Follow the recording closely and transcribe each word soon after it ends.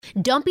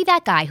Don't be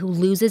that guy who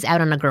loses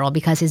out on a girl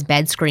because his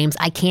bed screams,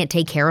 I can't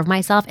take care of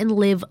myself, and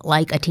live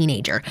like a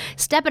teenager.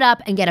 Step it up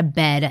and get a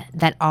bed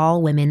that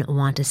all women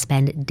want to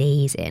spend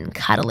days in,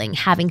 cuddling,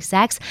 having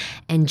sex,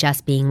 and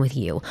just being with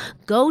you.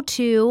 Go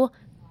to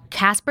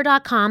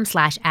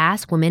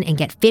Casper.com/askwomen and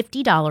get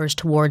 $50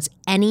 towards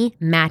any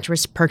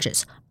mattress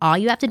purchase. All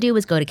you have to do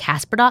is go to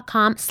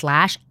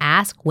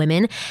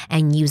Casper.com/askwomen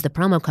and use the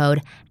promo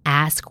code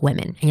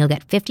ASKWOMEN, and you'll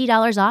get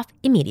 $50 off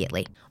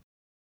immediately.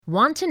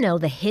 Want to know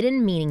the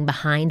hidden meaning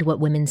behind what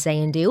women say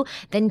and do?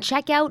 Then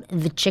check out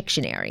the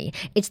Chictionary.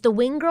 It's the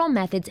Wing Girl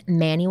Method's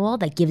manual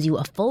that gives you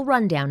a full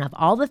rundown of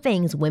all the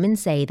things women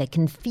say that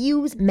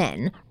confuse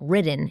men,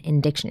 written in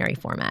dictionary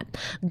format.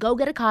 Go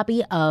get a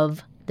copy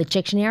of the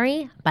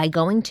Chictionary by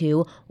going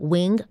to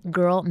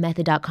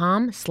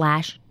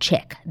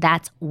winggirlmethod.com/chick.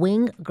 That's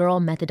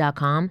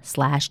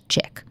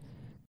winggirlmethod.com/chick.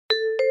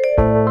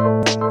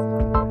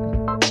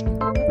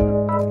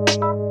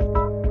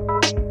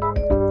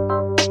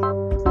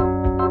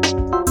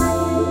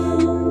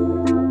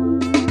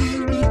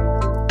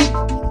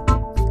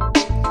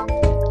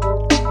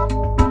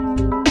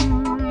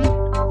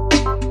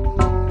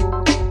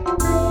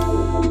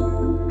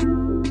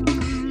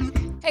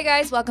 Hey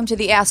guys, welcome to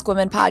the Ask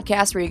Women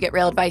podcast, where you get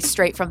real advice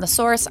straight from the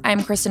source.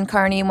 I'm Kristen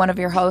Carney, one of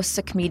your hosts,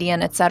 a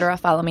comedian, etc.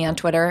 Follow me on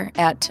Twitter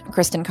at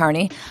Kristen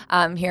Carney.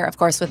 I'm here, of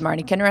course, with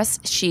Marni Kinrys.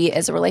 She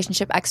is a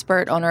relationship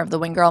expert, owner of the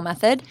Wing Girl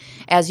Method,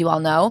 as you all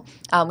know.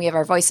 We have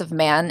our voice of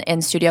man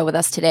in studio with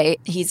us today.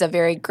 He's a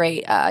very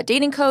great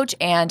dating coach,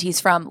 and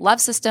he's from Love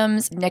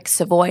Systems. Nick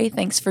Savoy,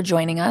 thanks for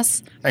joining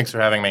us. Thanks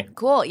for having me.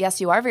 Cool. Yes,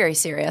 you are very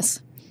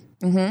serious.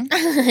 Mm-hmm.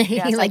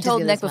 Yes, I to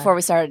told do Nick this before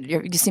we started,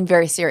 you seem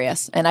very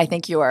serious, and I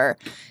think your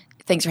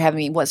thanks for having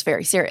me was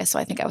very serious, so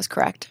I think I was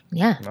correct.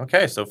 Yeah.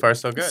 Okay, so far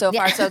so good. So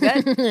far so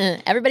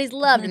good. Everybody's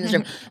loved in this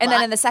room. And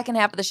then in the second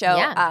half of the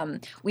show,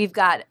 we've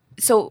got,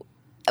 so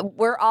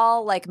we're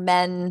all like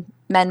men,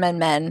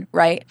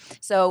 right?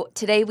 So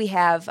today we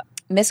have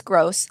Miss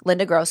Gross,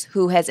 Linda Gross,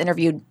 who has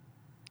interviewed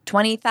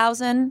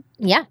 20,000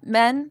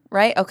 men,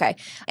 right? Okay.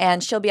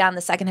 And she'll be on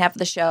the second half of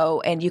the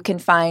show, and you can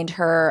find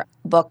her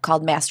book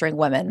called Mastering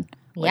Women,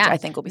 which I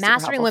think will be super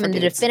Mastering helpful Women, for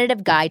the dudes.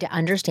 definitive guide to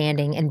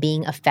understanding and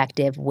being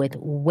effective with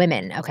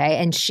women, okay?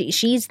 And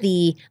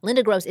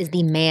Linda Gross is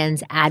the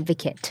man's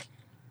advocate,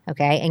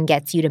 okay, and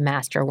gets you to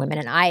master women.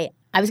 And I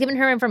was given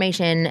her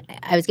information.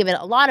 I was given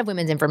a lot of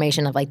women's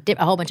information of like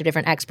a whole bunch of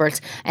different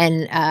experts,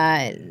 and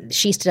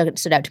she stood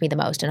out to me the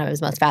most, and I was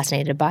most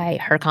fascinated by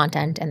her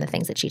content and the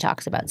things that she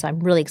talks about. So I'm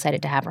really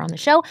excited to have her on the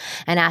show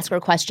and ask her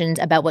questions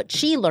about what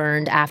she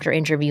learned after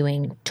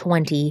interviewing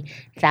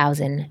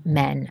 20,000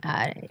 men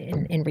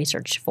in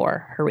research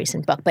for her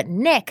recent book. But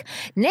Nick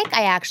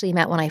I actually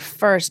met when I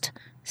first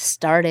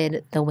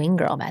started the Wing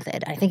Girl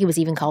Method. I think it was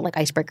even called like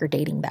Icebreaker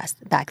Dating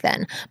back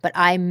then. But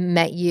I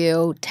met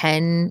you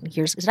 10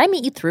 years. Did I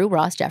meet you through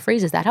Ross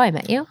Jeffries? Is that how I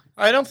met you?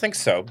 I don't think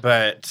so,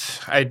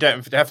 but I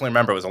definitely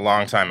remember it was a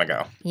long time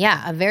ago.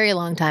 Yeah, a very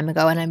long time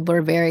ago. And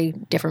we're very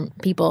different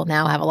people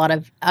now, have a lot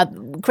of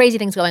crazy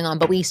things going on.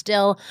 But we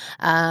still,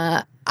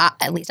 at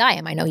least I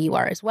am, I know you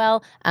are as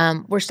well,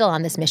 we're still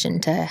on this mission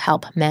to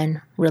help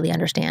men really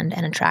understand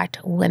and attract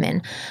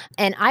women.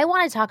 And I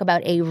want to talk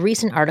about a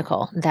recent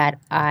article that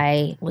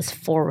I was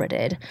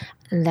forwarded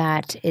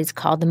that is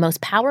called The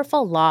Most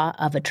Powerful Law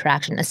of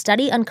Attraction. A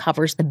study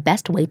uncovers the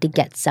best way to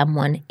get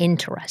someone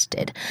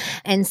interested.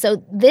 And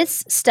so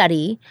this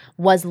study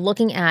was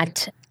looking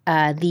at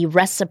the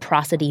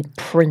reciprocity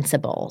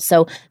principle.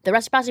 So the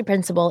reciprocity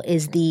principle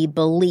is the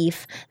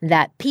belief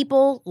that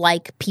people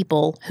like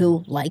people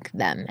who like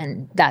them.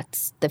 And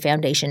that's the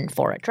foundation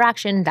for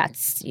attraction.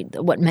 That's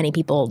what many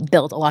people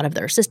build a lot of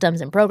their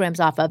systems and programs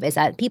off of, is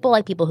that people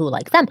like people who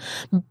like them.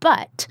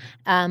 But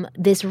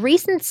this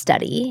recent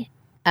study,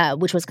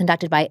 which was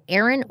conducted by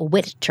Erin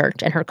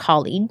Whitchurch and her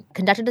colleague,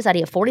 conducted a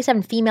study of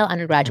 47 female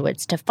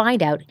undergraduates to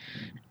find out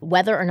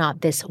whether or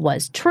not this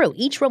was true.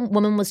 Each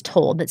woman was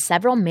told that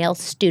several male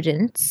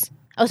students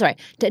to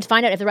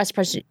find out if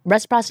the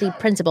reciprocity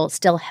principle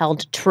still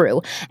held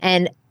true.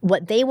 And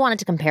what they wanted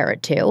to compare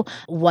it to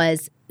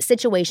was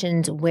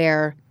situations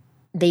where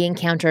they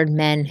encountered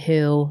men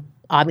who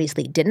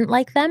obviously didn't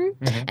like them,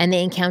 and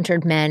they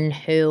encountered men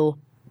who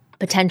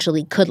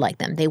potentially could like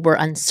them. They were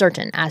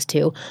uncertain as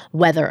to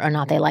whether or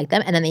not they liked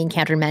them. And then they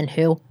encountered men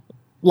who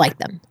liked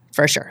them,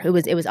 for sure. It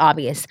was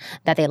obvious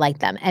that they liked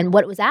them. And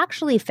what was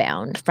actually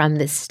found from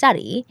this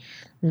study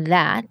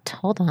that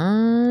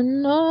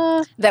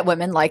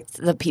women liked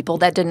the people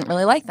that didn't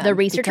really like them. The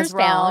researchers because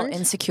we're all found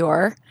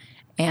insecure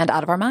and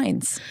out of our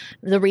minds.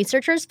 The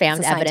researchers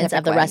found evidence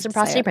of the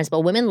reciprocity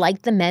principle. Women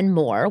liked the men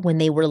more when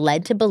they were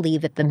led to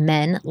believe that the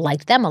men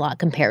liked them a lot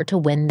compared to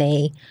when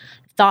they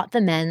thought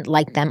the men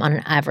liked them on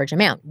an average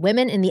amount.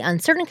 Women in the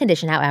uncertain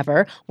condition,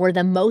 however, were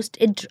the most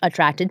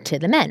attracted to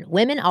the men.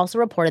 Women also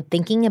reported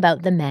thinking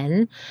about the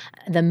men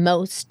the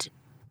most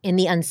in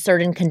the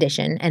uncertain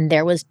condition, and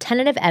there was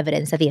tentative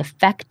evidence that the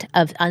effect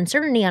of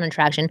uncertainty on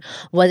attraction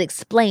was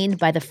explained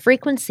by the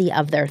frequency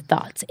of their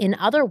thoughts. In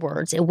other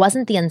words, it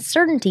wasn't the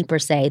uncertainty per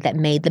se that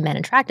made the men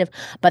attractive,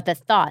 but the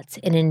thoughts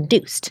it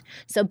induced.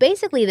 So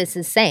basically, this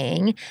is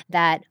saying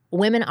that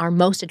women are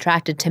most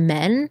attracted to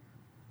men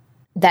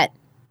that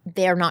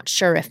they're not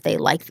sure if they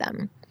like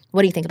them.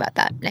 What do you think about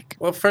that, Nick?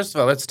 Well, first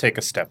of all, let's take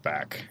a step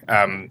back.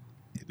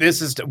 This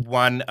is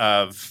one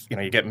of,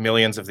 you get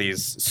millions of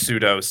these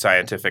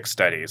pseudo-scientific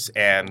studies.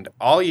 And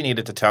all you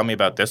needed to tell me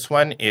about this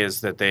one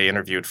is that they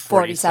interviewed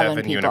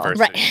 47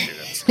 university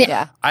students.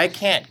 Yeah. I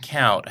can't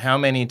count how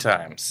many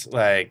times,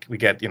 we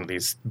get,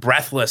 these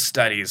breathless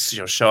studies,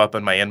 show up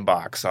in my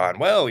inbox on,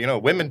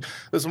 women.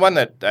 There's one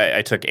that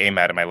I took aim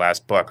at in my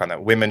last book on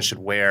that women should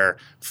wear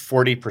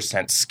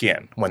 40%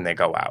 skin when they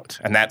go out.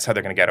 And that's how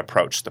they're going to get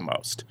approached the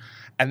most.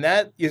 And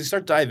that, you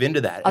start to dive into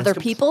that. Other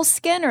people's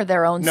skin or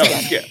their own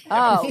skin? Skin.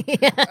 Oh,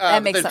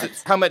 that makes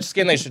sense. How much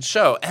skin they should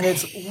show. And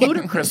it's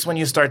ludicrous when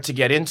you start to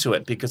get into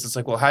it because it's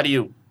like, well,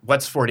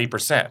 what's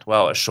 40%?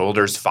 Well, a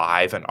shoulder's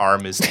 5, an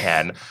arm is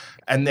 10.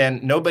 And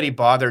then nobody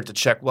bothered to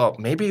check, well,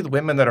 maybe the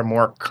women that are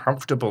more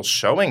comfortable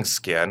showing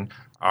skin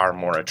are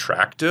more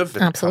attractive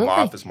and come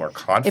off as more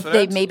confident. If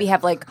they maybe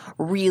have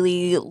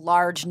really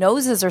large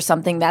noses or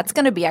something, that's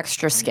going to be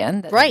extra skin.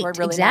 That Right, we're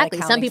really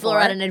exactly. Some people are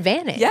at an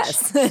advantage.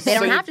 Yes. They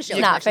don't have to show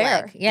not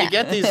fair. Yeah. You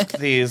get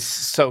these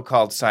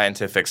so-called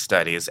scientific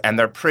studies, and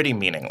they're pretty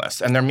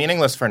meaningless. And they're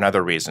meaningless for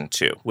another reason,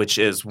 too, which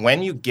is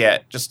when you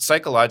get, just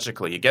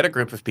psychologically, you get a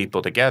group of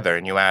people together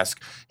and you ask,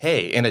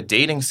 hey, in a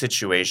dating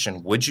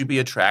situation, would you be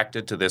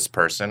attracted to this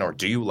person or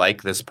do you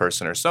like this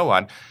person or so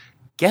on?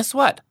 Guess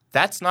what?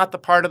 That's not the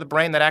part of the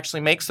brain that actually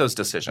makes those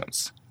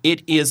decisions.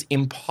 It is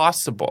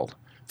impossible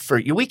for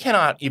you. We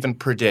cannot even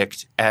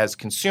predict as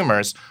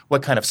consumers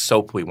what kind of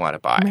soap we want to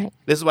buy. Right.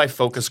 This is why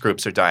focus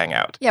groups are dying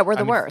out. Yeah, we're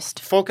the worst.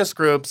 Focus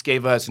groups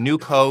gave us New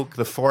Coke,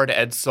 the Ford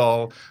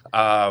Edsel,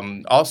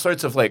 all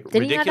sorts of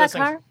ridiculous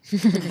things.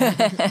 Did you have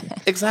that car?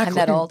 Exactly. I'm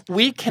that old.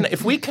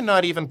 If we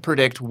cannot even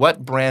predict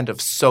what brand of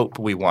soap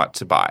we want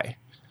to buy,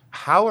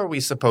 how are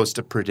we supposed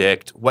to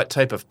predict what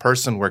type of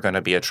person we're going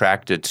to be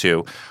attracted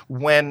to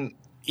when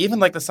even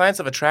the science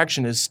of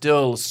attraction is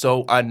still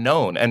so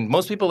unknown, and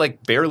most people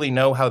barely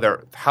know how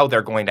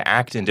they're going to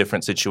act in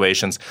different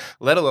situations,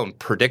 let alone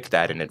predict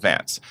that in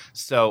advance.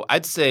 So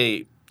I'd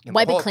say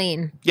wipe it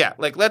clean. Yeah,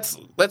 let's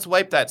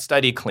wipe that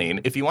study clean.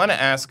 If you want to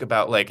ask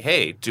about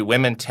hey, do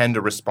women tend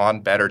to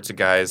respond better to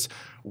guys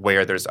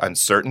where there's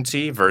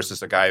uncertainty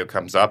versus a guy who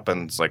comes up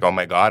and it's like, oh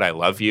my God, I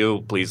love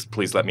you,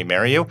 please let me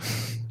marry you?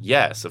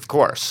 Yes, of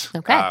course.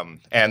 Okay.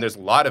 And there's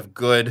a lot of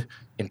good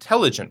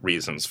intelligent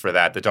reasons for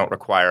that don't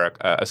require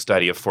a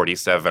study of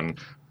 47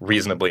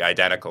 reasonably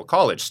identical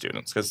college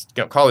students because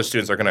college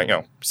students are going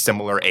to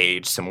similar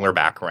age, similar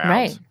background,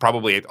 right.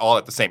 Probably all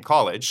at the same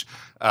college.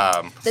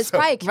 There's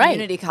probably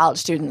community college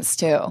students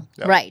too,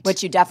 right?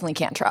 Which you definitely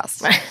can't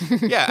trust.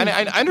 Yeah, and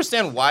I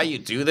understand why you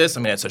do this.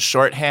 I mean, it's a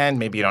shorthand.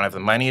 Maybe you don't have the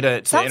money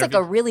to. Sounds like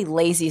a really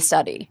lazy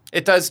study.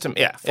 It does to me.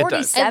 Yeah,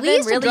 47. At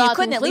least really, you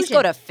couldn't at least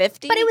go to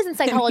 50. But it was in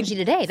Psychology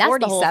Today. That's 47?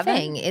 The whole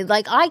thing.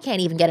 I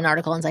can't even get an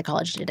article in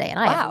Psychology Today, and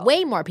I have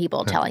way more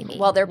people telling me.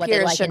 Well, their what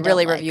peers like should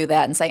really review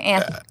that and say,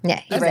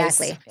 yeah,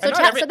 exactly.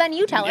 So then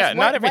you tell us not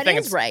what everything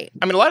is right.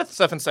 I mean, a lot of the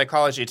stuff in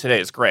Psychology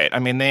Today is great. I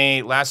mean,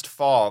 last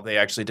fall they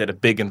actually did a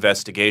big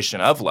investigation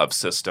of love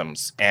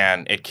systems,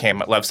 and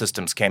love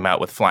systems came out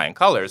with flying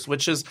colors,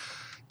 which is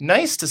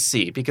nice to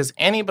see because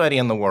anybody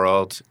in the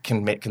world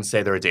can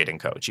say they're a dating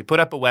coach. You put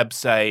up a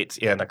website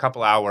in a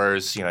couple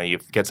hours, you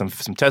get some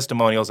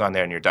testimonials on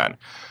there, and you're done.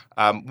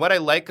 What I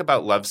like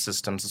about love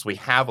systems is we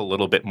have a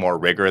little bit more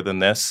rigor than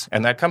this,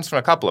 and that comes from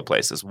a couple of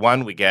places.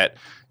 One, we get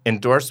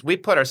endorsed. We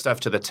put our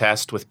stuff to the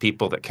test with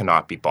people that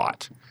cannot be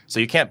bought. So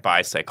you can't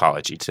buy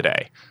Psychology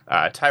Today.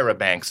 Tyra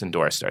Banks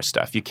endorsed our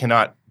stuff. You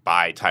cannot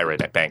buy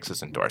Tyra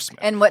Banks' endorsement.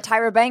 And what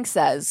Tyra Banks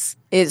says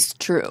is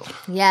true.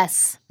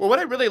 Yes. Well, what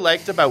I really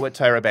liked about what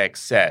Tyra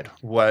Banks said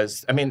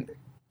was,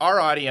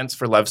 our audience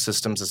for love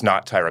systems is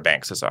not Tyra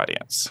Banks'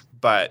 audience.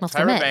 But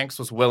Tyra Banks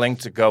was willing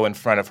to go in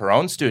front of her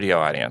own studio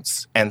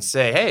audience and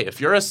say, hey, if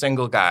you're a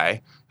single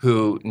guy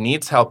who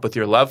needs help with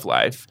your love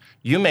life,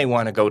 you may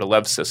want to go to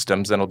Love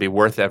Systems and it'll be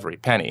worth every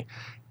penny.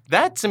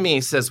 That to me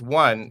says,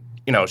 one,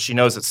 she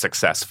knows it's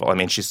successful.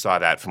 She saw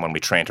that from when we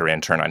trained her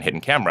intern on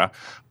Hidden Camera.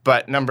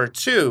 But number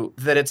two,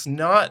 that it's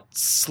not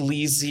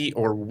sleazy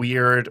or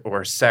weird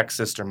or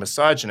sexist or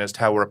misogynist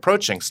how we're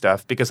approaching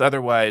stuff because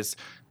otherwise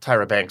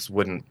Tyra Banks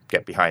wouldn't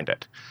get behind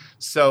it.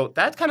 So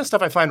that kind of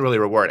stuff I find really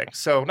rewarding.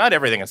 So not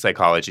everything in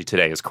Psychology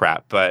Today is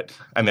crap, but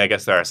I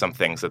guess there are some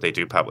things that they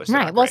do publish.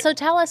 Right. Well, so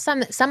tell us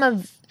some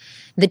of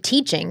the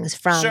teachings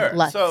from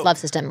Love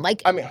System.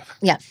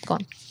 Yeah, go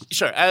on.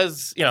 Sure.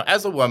 As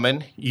a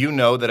woman,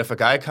 that if a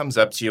guy comes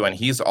up to you and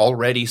he's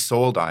already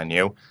sold on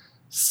you,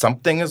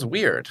 something is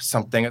weird,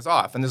 something is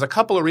off. And there's a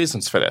couple of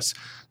reasons for this.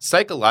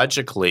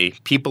 Psychologically,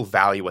 people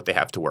value what they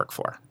have to work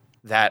for.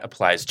 That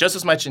applies just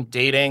as much in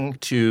dating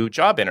to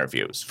job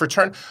interviews.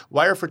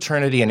 Why are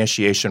fraternity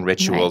initiation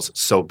rituals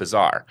so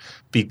bizarre?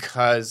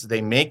 Because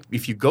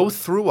if you go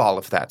through all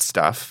of that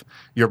stuff,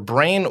 your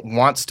brain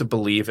wants to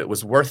believe it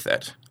was worth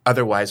it.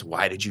 Otherwise,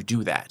 why did you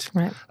do that?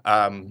 Right.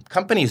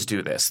 Companies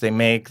do this. They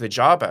make the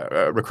job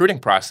recruiting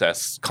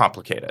process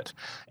complicated.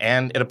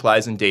 And it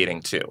applies in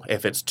dating, too.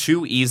 If it's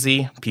too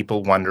easy,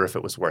 people wonder if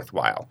it was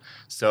worthwhile.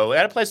 So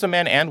that applies to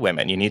men and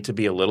women. You need to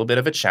be a little bit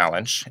of a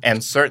challenge.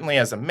 And certainly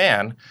as a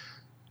man,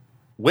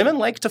 women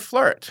like to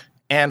flirt.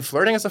 And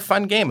flirting is a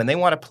fun game, and they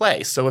want to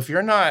play. So if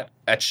you're not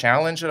a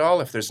challenge at all,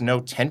 if there's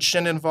no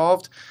tension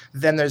involved,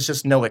 then there's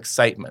just no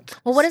excitement.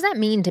 Well, what does that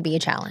mean to be a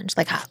challenge?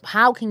 Like,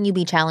 how can you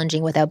be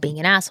challenging without being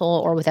an asshole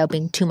or without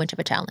being too much of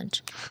a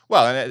challenge?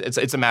 Well, and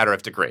it's a matter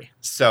of degree.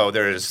 So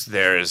there's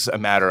a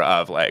matter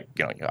of like,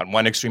 on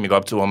one extreme, you go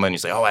up to a woman, you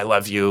say, "Oh, I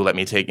love you. Let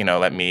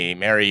me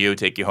marry you,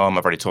 take you home.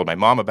 I've already told my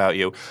mom about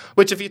you."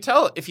 Which if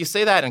you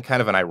say that in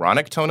kind of an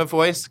ironic tone of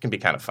voice, it can be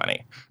kind of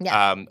funny.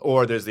 Yeah.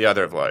 Or there's the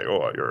other of like,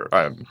 "Oh,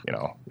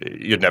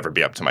 you'd never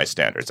be up to my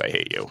standards. I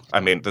hate you."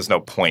 I mean, there's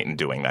no point in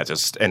doing that.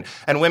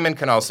 And women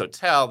can also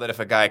tell that if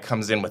a guy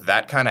comes in with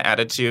that kind of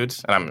attitude,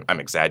 and I'm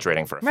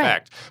exaggerating for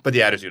effect, but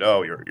the attitude,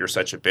 "Oh, you're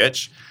such a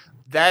bitch,"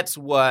 that's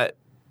what,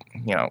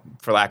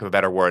 for lack of a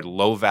better word,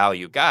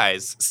 low-value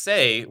guys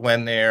say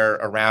when they're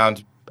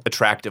around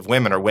attractive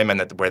women or women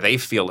where they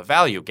feel a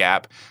value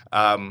gap.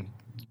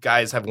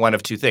 Guys have one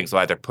of two things. They'll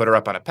either put her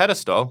up on a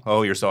pedestal,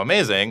 "Oh, you're so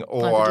amazing,"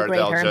 or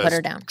they'll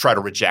just try to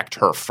reject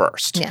her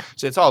first. Yeah.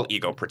 So it's all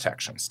ego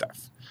protection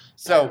stuff.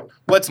 So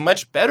what's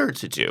much better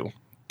to do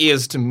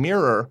is to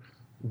mirror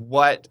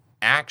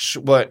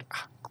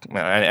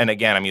and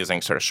again, I'm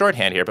using sort of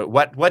shorthand here, but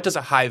what does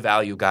a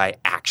high-value guy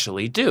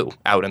actually do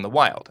out in the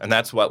wild? And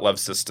that's what Love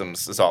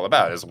Systems is all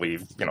about, is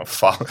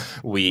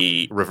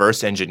we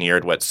reverse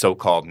engineered what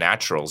so-called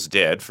naturals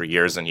did for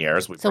years and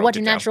years. So what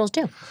do naturals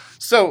do?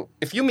 So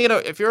if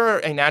you're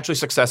a naturally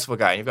successful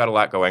guy and you've got a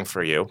lot going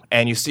for you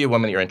and you see a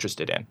woman that you're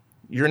interested in,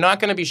 you're not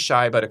going to be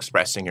shy about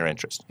expressing your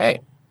interest. "Hey,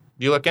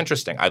 you look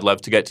interesting. I'd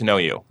love to get to know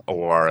you,"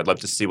 or "I'd love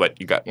to see what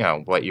you got,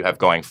 what you have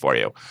going for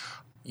you."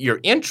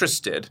 You're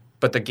interested,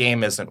 but the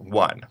game isn't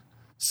won.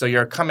 So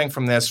you're coming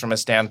from a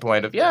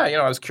standpoint of,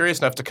 I was curious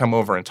enough to come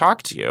over and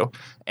talk to you,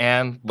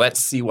 and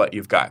let's see what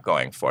you've got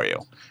going for you.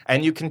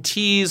 And you can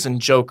tease and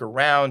joke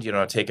around. You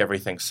don't take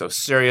everything so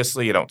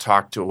seriously. You don't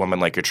talk to a woman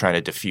like you're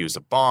trying to defuse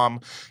a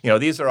bomb.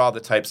 These are all the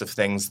types of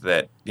things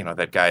that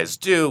guys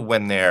do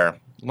when they're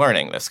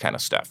learning this kind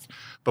of stuff.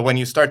 But when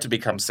you start to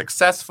become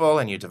successful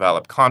and you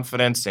develop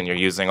confidence and you're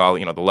using all,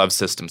 the Love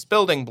Systems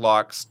building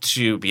blocks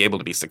to be able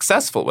to be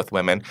successful with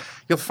women,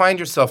 you'll find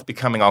yourself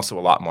becoming also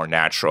a lot more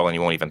natural, and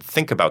you won't even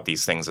think about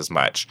these things as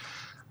much.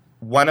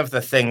 One of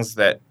the things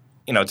that,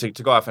 to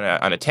go off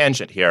on a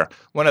tangent here,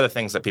 one of the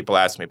things that people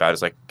ask me about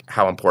is like,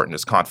 how important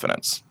is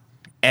confidence?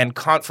 And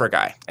for a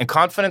guy. And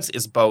confidence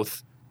is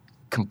both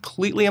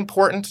completely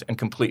important and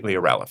completely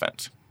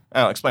irrelevant.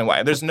 I'll explain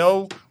why. There's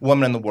no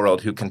woman in the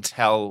world who can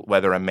tell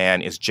whether a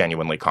man is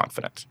genuinely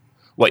confident.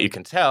 What you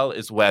can tell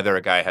is whether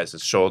a guy has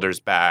his shoulders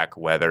back,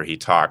 whether he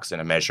talks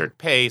in a measured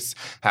pace,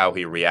 how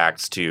he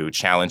reacts to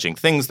challenging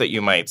things that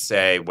you might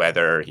say,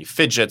 whether he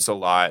fidgets a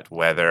lot,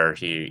 whether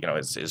he,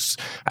 is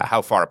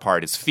how far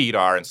apart his feet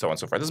are, and so on and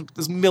so forth.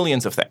 There's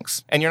millions of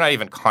things. And you're not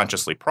even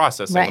consciously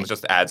processing them. It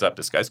just adds up.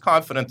 This guy's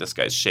confident, this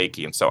guy's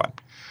shaky, and so on.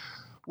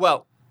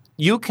 Well,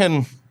 you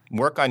can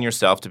work on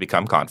yourself to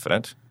become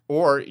confident,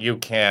 or you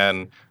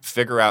can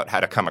figure out how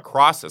to come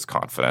across as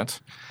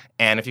confident.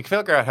 And if you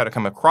figure out how to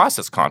come across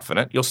as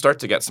confident, you'll start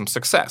to get some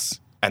success.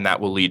 And that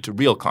will lead to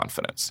real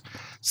confidence.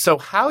 So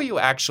how you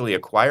actually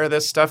acquire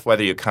this stuff,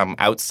 whether you come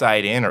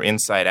outside in or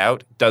inside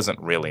out, doesn't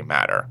really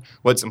matter.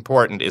 What's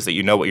important is that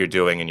you know what you're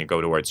doing and you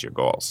go towards your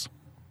goals.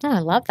 Oh, I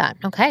love that.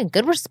 Okay,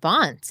 good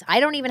response. I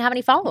don't even have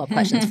any follow-up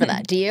questions for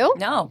that. Do you?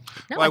 No.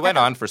 Well, I went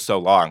on for so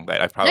long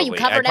that I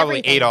probably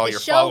ate all your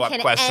follow-up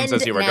questions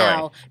as you were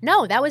going.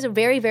 No, that was a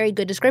very, very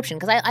good description,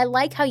 because I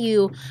like how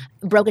you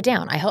broke it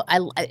down.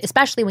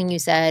 Especially when you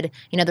said,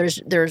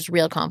 there's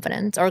real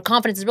confidence, or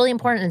confidence is really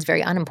important and it's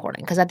very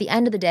unimportant. Because at the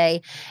end of the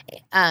day,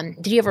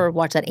 did you ever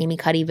watch that Amy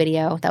Cuddy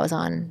video that was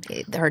on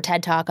her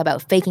TED Talk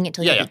about faking it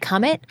till you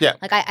become it? Yeah.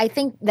 Like I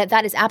think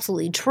that is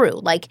absolutely true.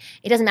 Like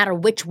it doesn't matter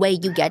which way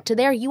you get to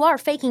there. You are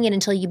faking it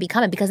until you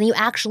become it, because then you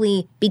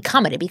actually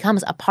become it. It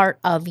becomes a part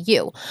of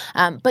you.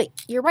 But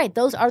you're right.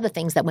 Those are the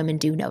things that women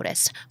do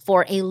notice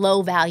for a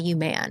low-value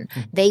man.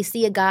 They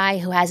see a guy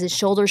who has his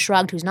shoulders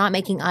shrugged, who's not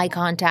making eye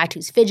contact,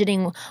 who's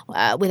fidgeting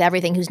with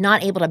everything, who's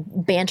not able to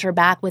banter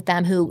back with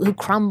them, who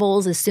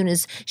crumbles as soon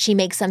as she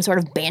makes some sort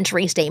of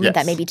bantery statement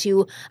that may be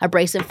too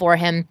abrasive for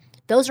him.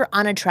 Those are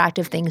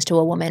unattractive things to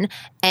a woman.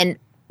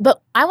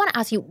 But I want to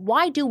ask you,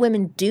 why do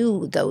women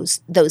do those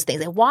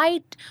things?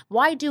 Like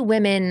why do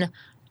women?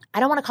 I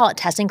don't want to call it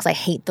testing, because I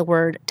hate the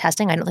word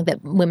testing. I don't think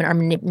that women are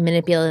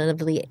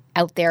manipulatively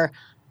out there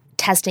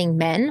testing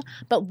men.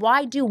 But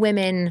why do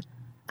women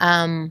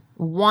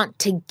want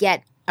to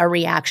get a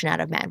reaction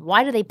out of men?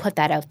 Why do they put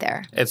that out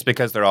there? It's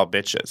because they're all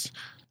bitches.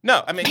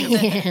 No, I mean,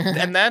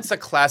 and that's a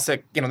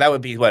classic, that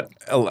would be what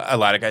a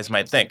lot of guys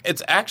might think.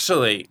 It's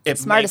actually...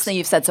 Smartest thing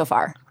you've said so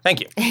far. Thank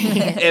you.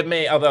 It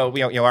may, although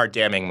you are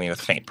damning me with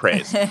faint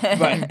praise.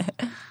 But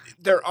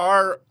there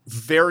are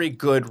very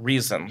good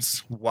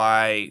reasons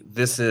why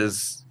this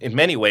is, in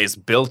many ways,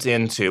 built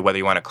into, whether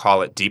you want to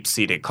call it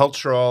deep-seated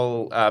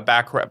cultural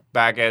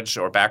baggage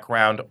or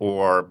background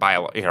or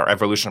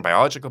evolution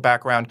biological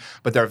background.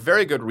 But there are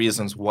very good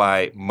reasons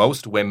why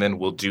most women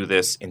will do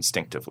this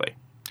instinctively.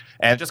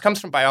 And it just comes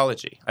from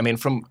biology. I mean,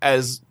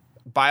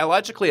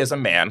 biologically as a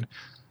man,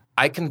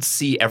 I can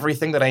see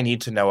everything that I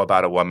need to know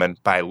about a woman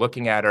by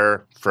looking at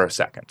her for a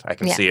second. I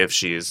can see if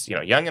she's,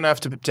 young enough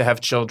to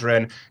have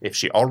children, if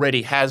she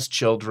already has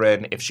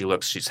children, if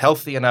she's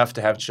healthy enough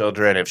to have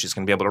children, if she's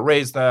going to be able to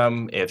raise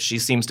them, if she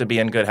seems to be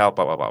in good health,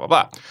 blah, blah, blah, blah,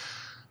 blah.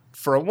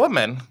 For a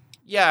woman,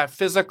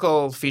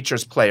 physical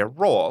features play a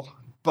role.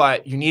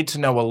 But you need to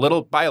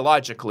know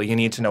biologically, you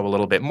need to know a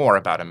little bit more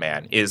about a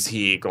man. Is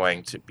he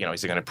going to,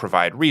 is he going to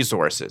provide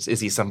resources? Is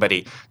he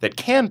somebody that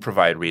can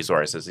provide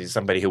resources? Is he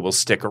somebody who will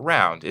stick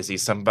around? Is he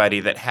somebody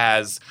that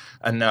has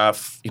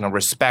enough,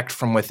 respect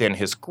from within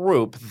his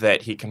group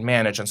that he can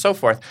manage and so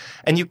forth?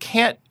 And you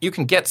can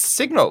get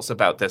signals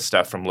about this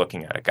stuff from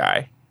looking at a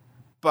guy,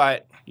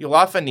 but you'll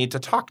often need to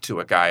talk to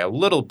a guy a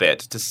little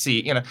bit to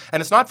see, and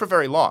it's not for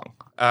very long.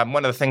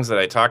 One of the things that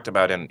I talked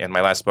about in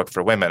my last book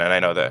for women, and I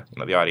know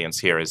the audience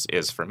here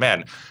is for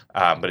men,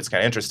 but it's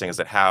kind of interesting, is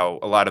that how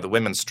a lot of the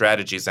women's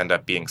strategies end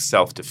up being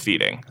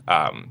self-defeating,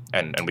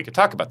 and we could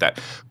talk about that.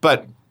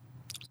 But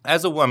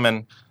as a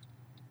woman,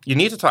 you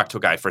need to talk to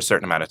a guy for a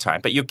certain amount of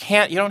time, but you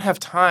don't have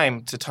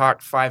time to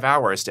talk 5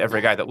 hours to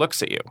every guy that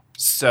looks at you.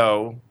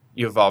 So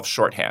you evolve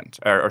shorthand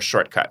or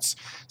shortcuts.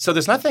 So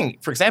there's nothing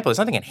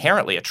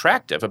inherently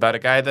attractive about a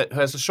guy that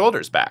has his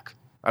shoulders back.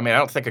 I mean, I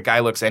don't think a guy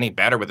looks any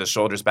better with his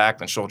shoulders back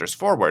than shoulders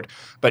forward,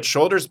 but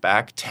shoulders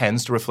back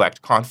tends to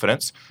reflect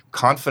confidence.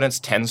 Confidence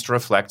tends to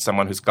reflect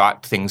someone who's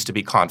got things to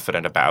be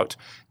confident about.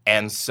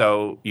 And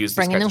so use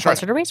bringing them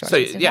closer to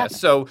resources. So,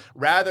 so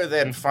rather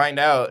than find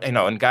out,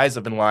 and guys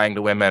have been lying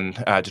to women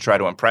to try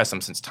to impress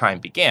them since time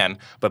began,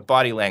 but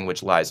body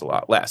language lies a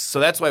lot less. So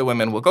that's why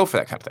women will go for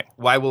that kind of thing.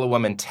 Why will a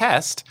woman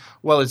test?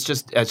 Well, it's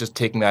just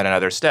taking that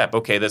another step.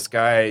 Okay, this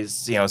guy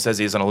says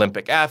he's an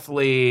Olympic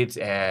athlete,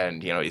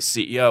 and he's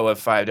CEO of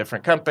 5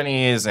 different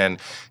companies, and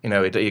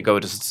he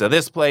goes to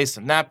this place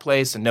and that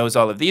place and knows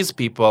all of these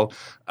people.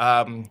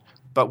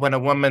 But when a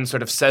woman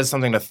sort of says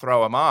something to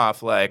throw him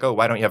off, like, oh,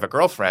 why don't you have a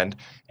girlfriend?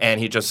 And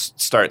he just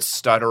starts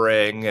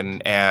stuttering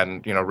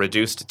and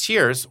reduced to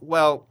tears,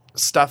 well,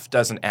 stuff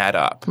doesn't add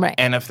up. Right.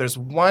 And if there's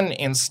one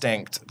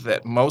instinct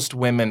that most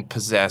women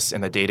possess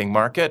in the dating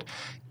market,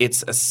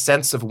 it's a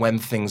sense of when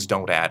things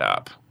don't add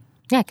up.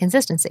 Yeah,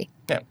 consistency.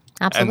 Yeah.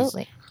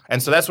 Absolutely.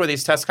 And so that's where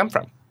these tests come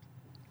from.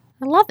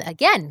 I love that.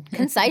 Again,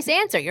 concise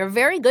answer. You're a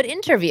very good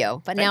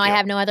interview. But now I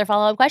have no other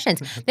follow-up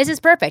questions. This is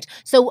perfect.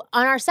 So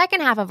on our second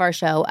half of our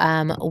show,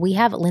 we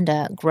have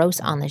Linda Gross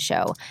on the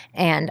show.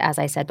 And as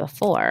I said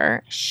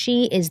before,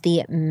 she is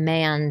the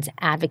man's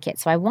advocate.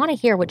 So I want to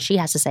hear what she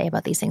has to say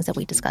about these things that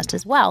we discussed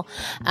as well.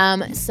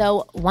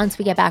 So once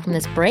we get back from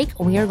this break,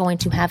 we are going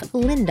to have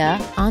Linda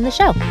on the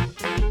show.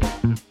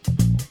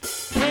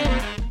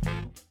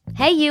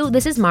 Hey you,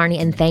 this is Marni,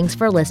 and thanks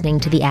for listening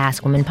to the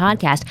Ask Women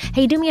podcast.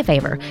 Hey, do me a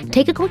favor.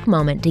 Take a quick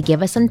moment to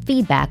give us some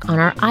feedback on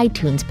our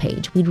iTunes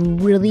page. We'd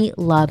really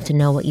love to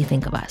know what you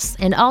think of us.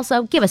 And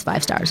also, give us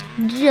 5 stars,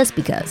 just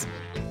because.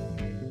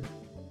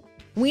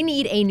 We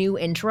need a new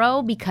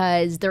intro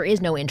because there is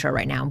no intro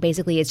right now.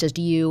 Basically, it's just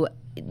you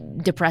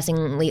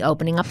depressingly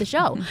opening up the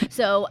show.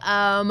 So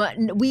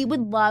we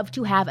would love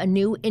to have a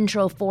new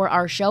intro for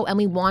our show, and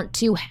we want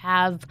to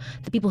have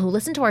the people who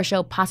listen to our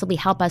show possibly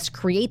help us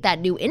create that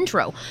new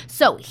intro.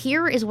 So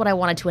here is what I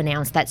wanted to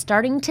announce, that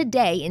starting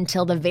today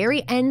until the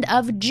very end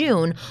of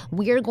June,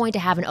 we are going to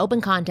have an open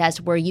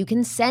contest where you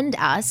can send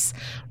us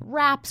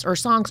raps or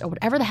songs or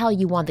whatever the hell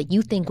you want that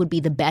you think would be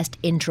the best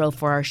intro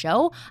for our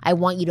show. I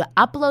want you to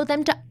upload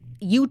them to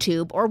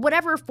YouTube or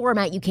whatever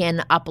format you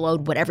can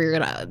upload, whatever you're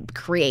going to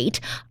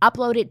create,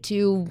 upload it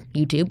to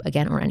YouTube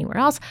again or anywhere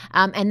else,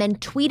 and then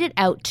tweet it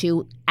out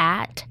to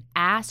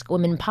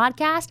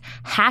 @AskWomenPodcast,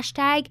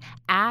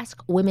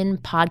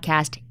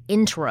 #AskWomenPodcast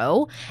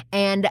intro.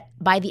 And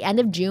by the end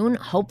of June,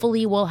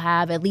 hopefully we'll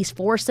have at least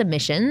 4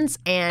 submissions.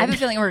 And I have a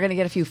feeling we're going to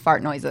get a few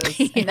fart noises.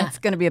 And that's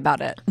going to be about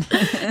it.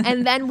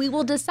 And then we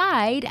will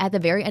decide at the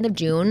very end of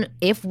June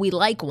if we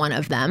like one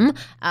of them,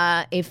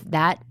 if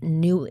that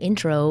new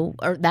intro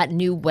or that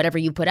new whatever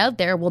you put out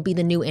there will be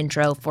the new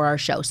intro for our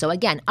show. So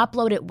again,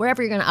 upload it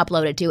wherever you're going to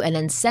upload it to, and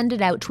then send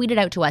it out, tweet it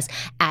out to us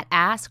at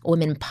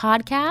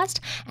 @AskWomenPodcast,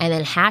 and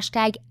then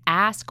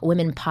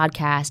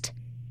 #AskWomenPodcast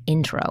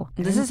intro.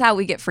 This is how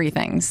we get free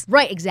things.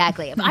 Right,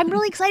 exactly. I'm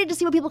really excited to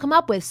see what people come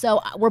up with.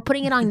 So we're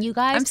putting it on you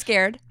guys. I'm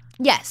scared.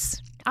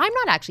 Yes. I'm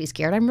not actually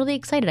scared. I'm really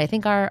excited. I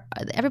think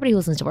everybody who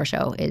listens to our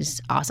show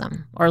is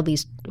awesome, or at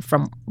least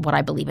from what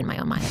I believe in my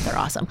own mind, they're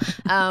awesome.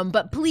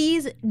 But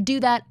please do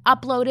that.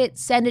 Upload it,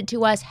 send it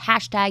to us,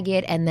 hashtag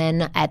it, and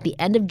then at the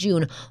end of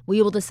June,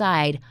 we will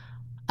decide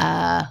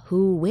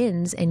who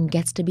wins and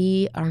gets to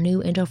be our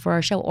new intro for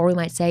our show. Or we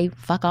might say,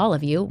 fuck all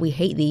of you. We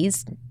hate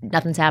these.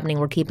 Nothing's happening.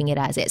 We're keeping it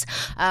as is.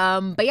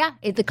 But yeah,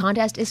 the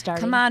contest is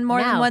starting. Come on, more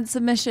now. than one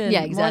submission.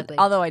 Yeah, exactly.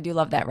 Although I do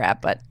love that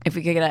rap, but if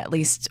we could get at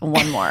least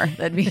one more,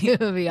 that'd be,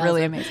 really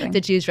awesome amazing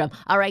to choose from.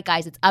 All right,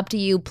 guys, it's up to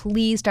you.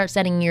 Please start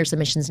sending your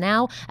submissions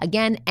now.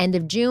 Again, end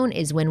of June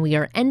is when we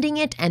are ending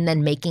it and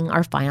then making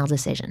our final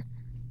decision.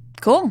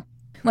 Cool.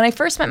 When I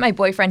first met my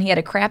boyfriend, he had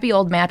a crappy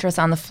old mattress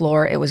on the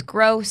floor. It was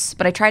gross,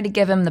 but I tried to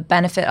give him the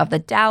benefit of the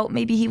doubt.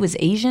 Maybe he was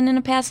Asian in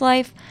a past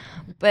life.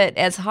 But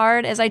as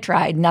hard as I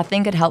tried,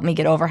 nothing could help me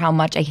get over how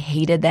much I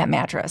hated that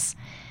mattress.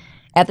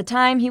 At the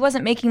time, he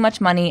wasn't making much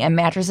money and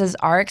mattresses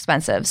are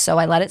expensive, so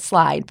I let it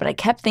slide, but I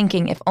kept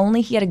thinking if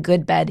only he had a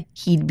good bed,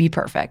 he'd be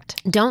perfect.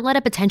 Don't let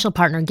a potential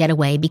partner get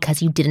away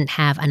because you didn't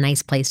have a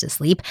nice place to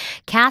sleep.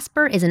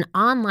 Casper is an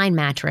online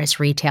mattress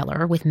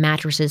retailer with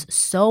mattresses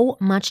so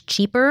much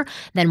cheaper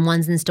than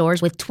ones in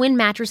stores, with twin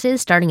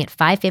mattresses starting at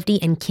 $550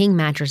 and king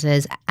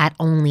mattresses at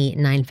only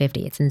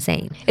 $950. It's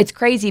insane. It's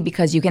crazy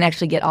because you can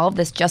actually get all of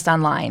this just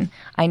online.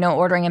 I know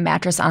ordering a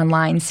mattress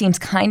online seems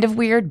kind of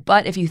weird,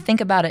 but if you think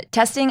about it,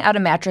 testing out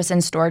a mattress in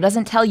store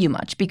doesn't tell you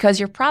much because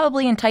you're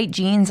probably in tight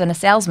jeans and a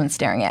salesman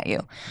staring at you.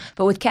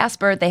 But with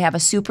Casper, they have a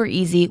super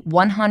easy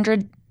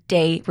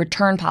 100-day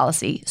return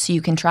policy so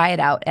you can try it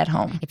out at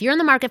home. If you're in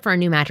the market for a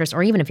new mattress,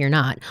 or even if you're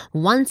not,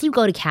 once you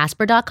go to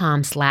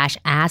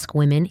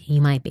casper.com/askwomen,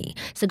 you might be.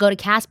 So go to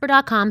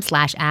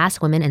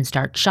casper.com/askwomen and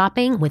start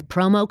shopping with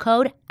promo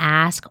code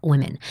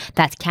AskWomen.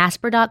 That's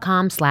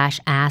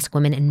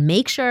casper.com/askwomen, and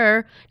make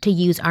sure to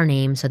use our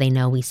name so they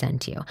know we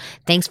sent you.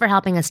 Thanks for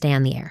helping us stay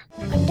on the air.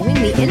 I'm doing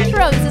the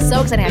intro. This is so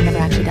exciting. I've never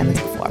actually done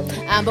this before.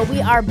 But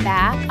we are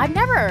back. I've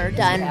never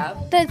done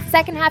the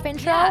second half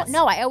intro. Yes.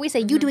 No, I always say,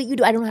 you do it, you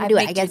do it. I don't know how to do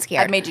it. I get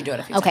scared. I've made you do it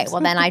a few Okay, times.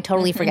 well then I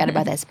totally forget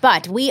about this.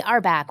 But we are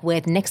back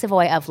with Nick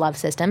Savoy of Love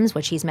Systems,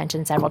 which he's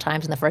mentioned several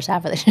times in the first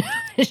half of the show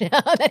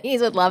that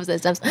he's with Love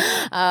Systems.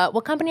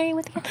 What company are you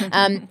with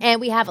again? And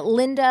we have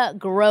Linda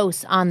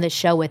Gross on the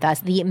show with us,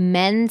 the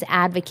men's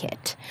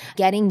advocate,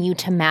 getting you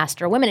to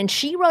master women. And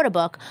she wrote a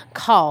book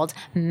called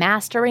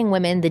Mastering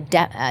Women, the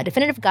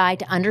Definitive Guide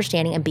to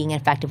Understanding and Being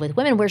Effective with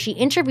Women, where she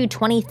interviewed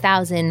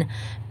 20,000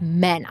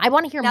 men. I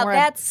want to hear more.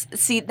 Now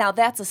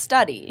that's a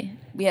study.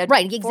 We had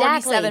Right, exactly.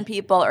 47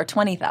 people or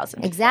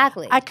 20,000.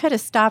 Exactly. I could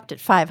have stopped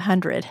at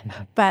 500,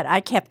 but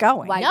I kept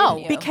going. Why No.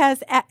 didn't you?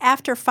 Because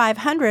after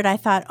 500, I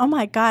thought, oh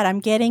my God, I'm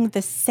getting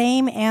the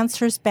same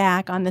answers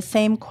back on the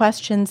same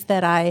questions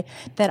that I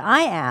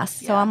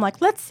asked. So I'm like,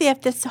 let's see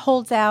if this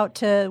holds out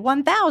to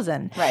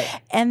 1,000. Right.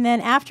 And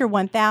then after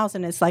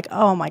 1,000, it's like,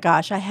 oh my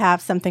gosh, I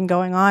have something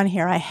going on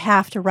here. I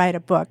have to write a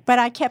book. But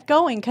I kept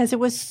going because it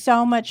was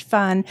so much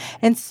fun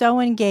and so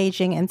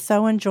engaging and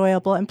so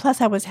enjoyable. And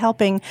plus, I was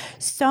helping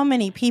so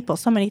many people,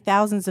 so many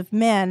thousands of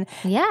men,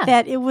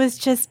 that it was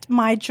just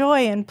my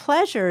joy and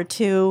pleasure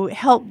to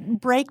help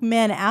break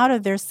men out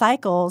of their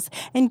cycles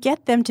and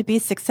get them to be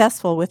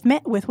successful with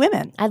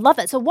women. I love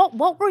that. So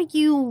what were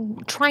you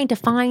trying to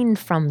find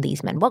from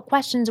these men? What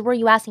questions were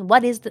you asking?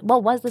 What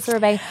was the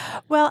survey?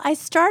 Well, I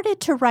started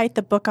to write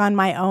the book on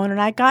my own,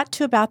 and I got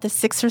to about the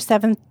 6th or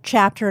 7th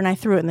chapter, and I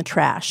threw it in the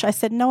trash. I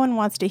said, no one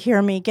wants to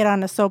hear me get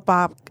on a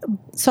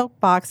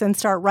soapbox and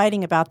start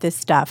writing about this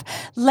stuff.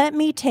 Let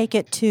me take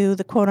it to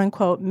the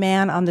quote-unquote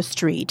man on the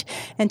street.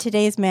 And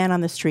today's man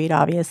on the street,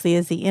 obviously,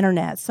 is the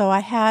internet. So I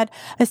had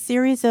a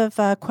series of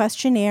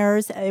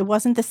questionnaires. It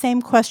wasn't the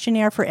same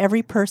questionnaire for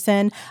every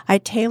person. I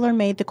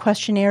tailor-made the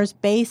questionnaires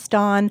based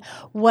on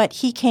what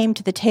he came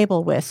to the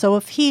table with. So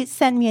if he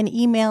sent me an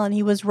email and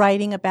he was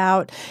writing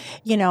about,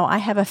 I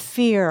have a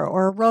fear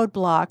or a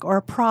roadblock or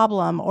a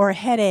problem or a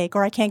headache,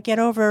 or I can't get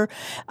over,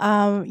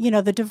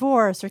 the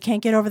divorce, or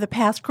can't get over the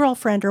past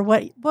girlfriend, or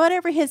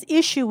whatever his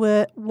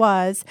issue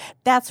was,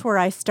 that's where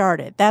I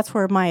started. That's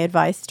where my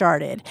advice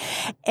started.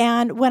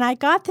 And when I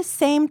got the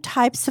same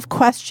types of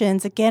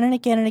questions again and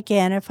again and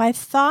again, if I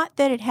thought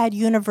that it had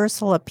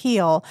universal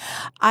appeal,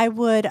 I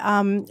would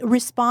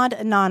respond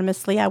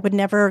anonymously. I would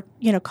never,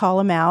 call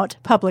him out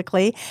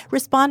publicly,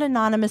 respond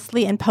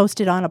anonymously and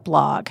post it on a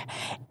blog.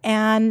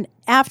 And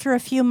after a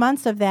few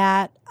months of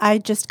that, I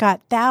just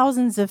got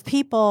thousands of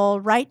people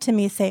write to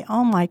me say,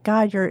 oh my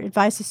God, your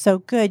advice is so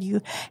good.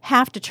 You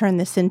have to turn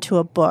this into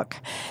a book.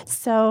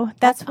 So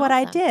that's what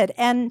I did.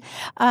 And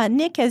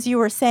Nick, as you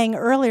were saying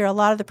earlier, a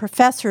lot of the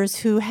professors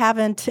who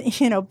haven't,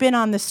 been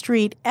on the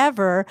street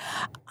ever,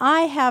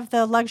 I have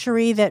the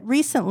luxury that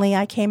recently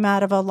I came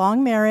out of a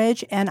long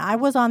marriage and I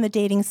was on the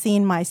dating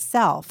scene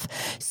myself.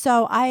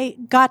 So I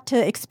got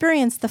to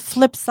experience the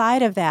flip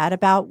side of that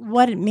about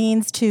what it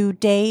means to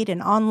date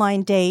and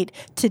online date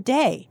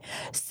today.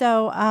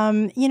 So,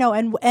 and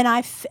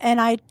I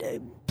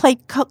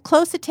paid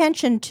close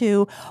attention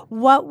to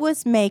what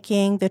was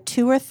making the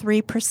 2 or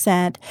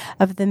 3%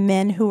 of the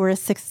men who were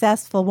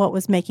successful, what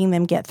was making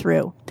them get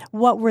through.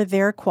 What were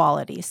their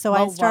qualities? So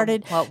I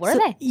started. What were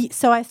they?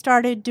 So I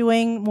started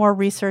doing more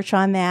research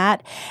on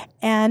that,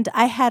 and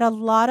I had a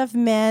lot of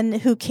men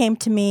who came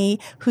to me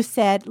who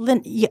said,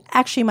 "Lynn,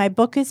 actually, my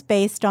book is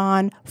based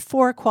on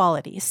 4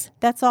 qualities.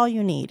 That's all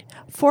you need.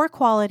 4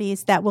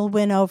 qualities that will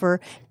win over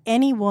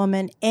any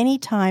woman,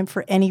 anytime,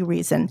 for any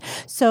reason.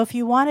 So if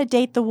you want to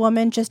date the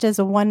woman just as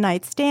a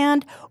one-night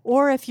stand,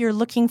 or if you're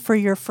looking for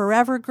your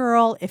forever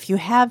girl, if you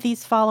have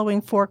these following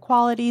 4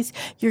 qualities,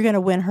 you're going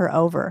to win her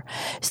over."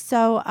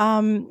 So,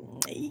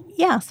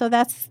 so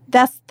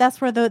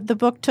that's where the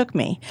book took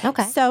me.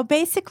 Okay. So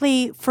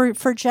basically,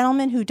 for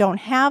gentlemen who don't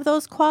have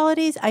those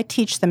qualities, I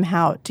teach them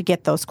how to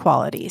get those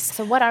qualities.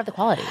 So what are the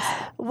qualities?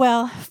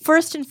 Well,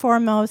 first and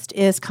foremost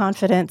is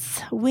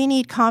confidence. We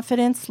need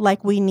confidence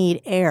like we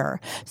need air.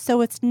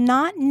 So it's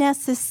not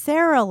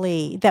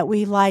necessarily that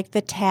we like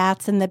the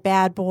tats and the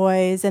bad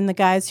boys and the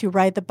guys who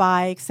ride the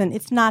bikes, and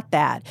it's not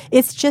that.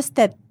 It's just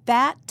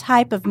that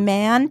type of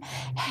man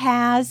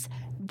has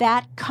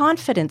that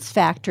confidence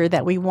factor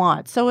that we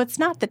want. So it's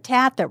not the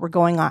tat that we're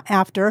going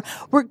after.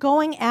 We're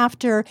going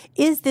after,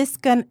 is this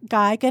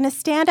guy going to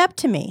stand up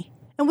to me?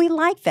 And we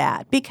like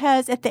that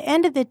because at the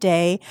end of the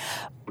day,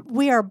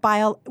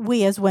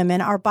 we as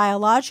women are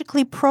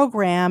biologically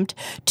programmed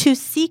to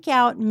seek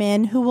out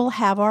men who will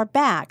have our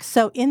back.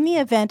 So in the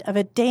event of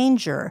a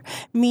danger,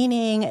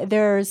 meaning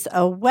there's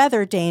a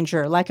weather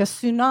danger like a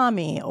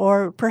tsunami,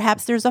 or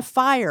perhaps there's a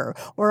fire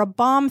or a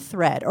bomb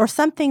threat or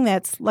something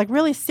that's like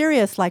really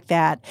serious like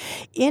that,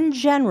 in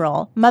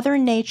general, Mother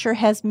Nature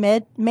has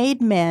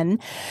made men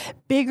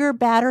bigger,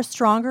 badder,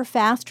 stronger,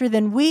 faster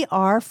than we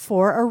are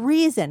for a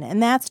reason,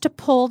 and that's to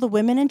pull the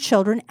women and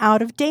children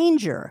out of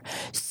danger.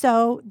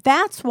 So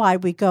that's why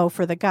we go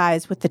for the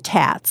guys with the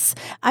tats.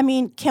 I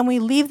mean, can we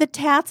leave the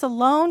tats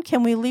alone?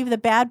 Can we leave the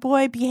bad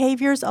boy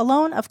behaviors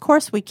alone? Of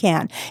course we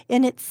can.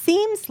 And it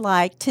seems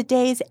like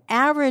today's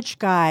average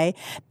guy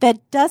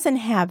that doesn't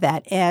have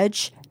that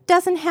edge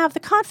doesn't have the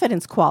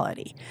confidence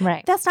quality.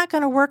 Right. That's not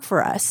going to work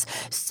for us.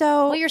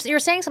 So, well, you're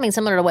saying something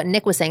similar to what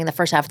Nick was saying in the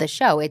first half of the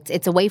show.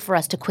 It's a way for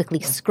us to quickly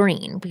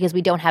screen because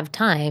we don't have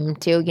time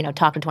to,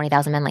 talk to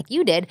 20,000 men like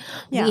you did.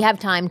 Yeah. We have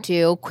time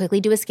to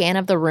quickly do a scan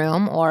of the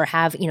room or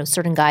have,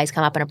 certain guys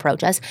come up and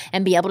approach us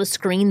and be able to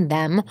screen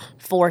them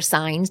for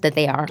signs that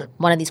they are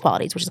one of these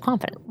qualities, which is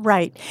confident.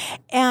 Right.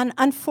 And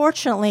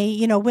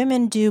unfortunately,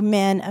 women do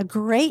men a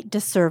great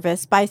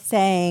disservice by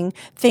saying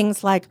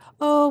things like,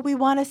 "Oh, we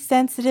want a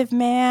sensitive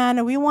man,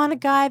 or we want a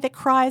guy that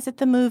cries at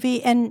the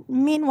movie." And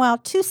meanwhile,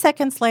 2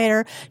 seconds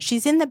later,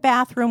 she's in the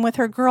bathroom with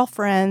her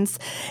girlfriends,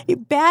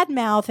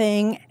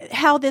 bad-mouthing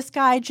how this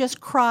guy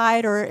just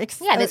cried or this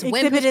wimp who's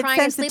exhibited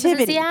crying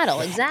sensitivity. In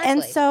Seattle, exactly.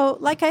 And so,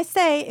 like I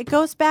say, it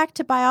goes back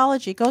to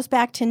biology, it goes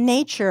back to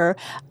nature.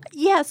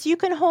 Yes, you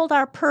can hold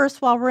our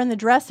purse while we're in the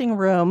dressing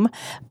room,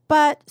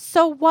 but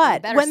so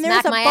what? When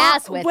smack my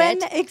ass with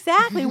it.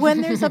 Exactly.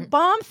 When there's a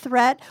bomb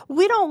threat,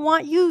 we don't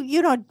want you,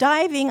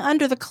 diving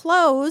under the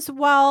clothes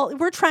while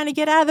we're trying to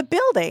get out of the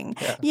building.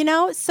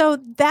 Yeah. So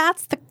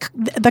that's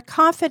the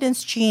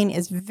confidence gene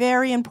is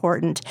very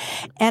important,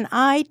 and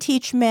I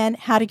teach men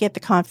how to get the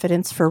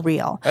confidence for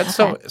real. That's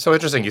so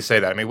interesting you say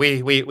that. I mean,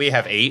 we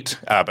have 8,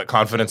 but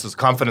confidence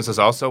is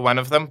also one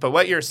of them. But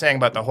what you're saying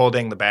about the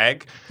holding the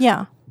bag,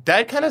 yeah.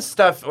 That kind of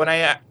stuff,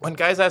 when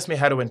guys ask me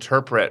how to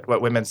interpret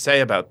what women say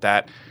about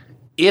that,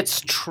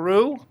 it's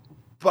true,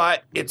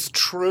 but it's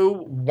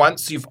true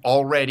once you've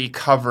already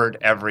covered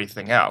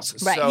everything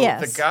else. Right. So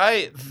yes. The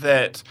guy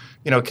that,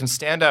 can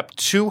stand up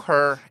to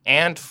her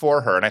and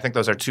for her, and I think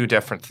those are 2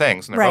 different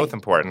things, and they're both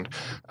important.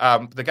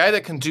 The guy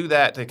that can do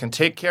that can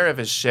take care of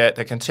his shit,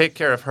 that can take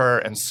care of her,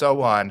 and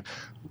so on,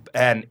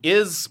 and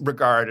is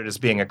regarded as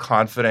being a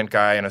confident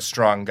guy and a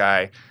strong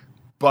guy,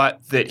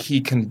 but that he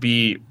can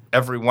be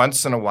every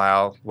once in a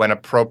while, when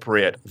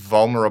appropriate,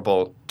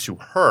 vulnerable to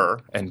her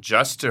and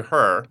just to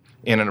her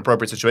in an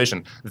appropriate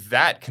situation,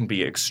 that can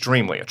be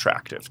extremely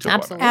attractive to a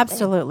woman.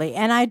 Absolutely.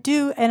 And I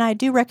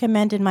do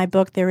recommend in my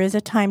book there is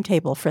a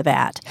timetable for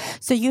that.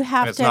 So you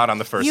have it's not on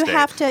the first date.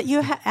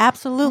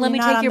 Absolutely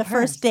not on the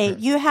first date.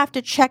 You have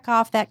to check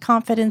off that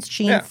confidence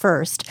gene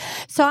first.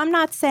 So I'm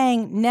not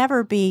saying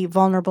never be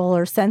vulnerable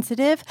or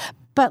sensitive,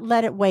 but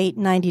let it wait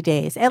 90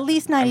 days, at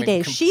least 90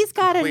 days. She's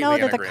got to know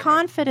that the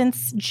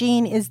confidence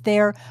gene is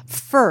there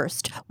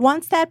first.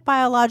 Once that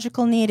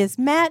biological need is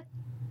met,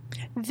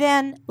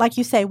 then, like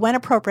you say, when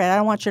appropriate, I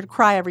don't want you to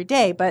cry every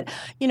day, but,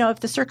 if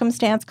the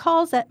circumstance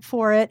calls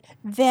for it,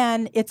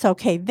 then it's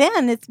okay.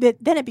 Then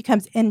it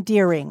becomes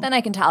endearing. Then I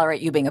can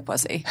tolerate you being a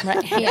pussy.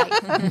 Right.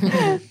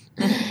 Yeah.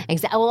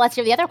 Exactly. Well, let's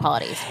hear the other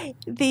qualities.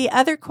 The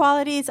other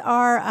qualities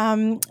are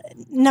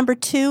number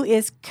 2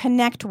 is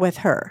connect with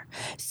her.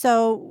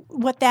 So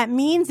what that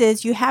means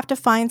is you have to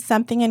find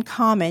something in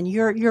common.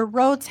 Your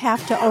roads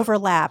have to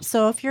overlap.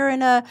 So if you're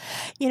in a,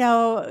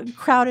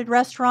 crowded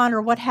restaurant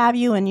or what have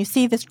you, and you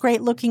see this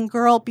great looking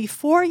girl,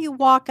 before you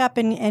walk up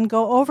and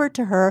go over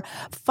to her,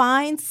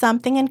 find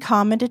something in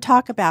common to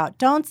talk about.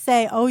 Don't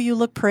say, oh, you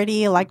look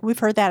pretty. Like we've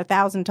heard that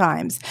 1,000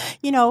 times.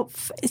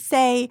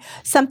 Say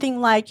something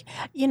like,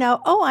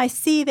 oh, I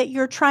see that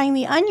you're trying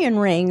the onion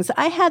rings.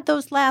 I had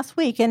those last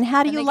week. And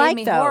how do you like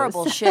those?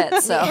 Horrible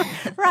shit. So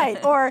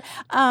right. Or,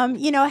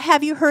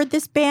 have you heard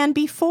this band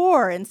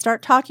before? And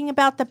start talking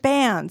about the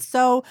band.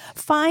 So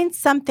find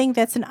something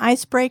that's an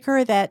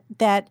icebreaker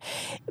that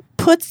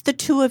puts the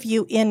two of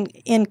you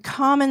in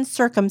common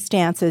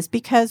circumstances,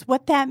 because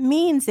what that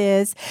means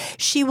is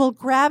she will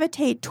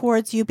gravitate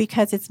towards you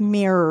because it's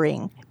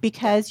mirroring,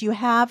 because you're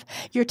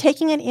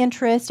taking an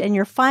interest and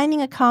you're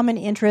finding a common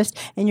interest,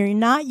 and you're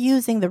not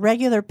using the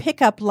regular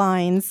pickup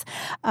lines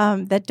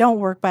that don't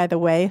work, by the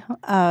way.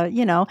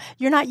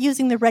 You're not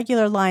using the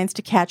regular lines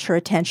to catch her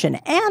attention,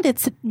 and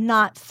it's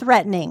not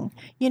threatening.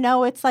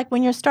 It's like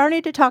when you're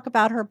starting to talk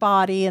about her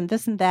body and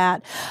this and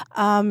that,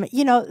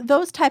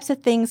 those types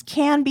of things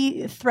can be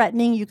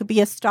threatening. You could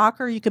be a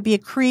stalker, you could be a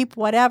creep,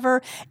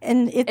 whatever,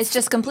 and it's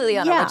just completely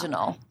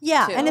unoriginal.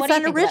 Yeah, too. and it's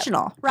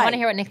unoriginal. Right. I want to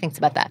hear what Nick thinks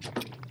about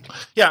that.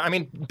 Yeah, I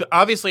mean,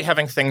 obviously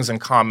having things in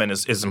common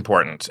is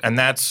important, and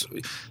that's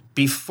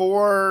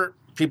before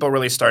people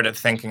really started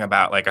thinking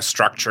about like a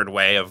structured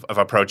way of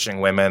approaching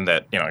women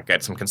that,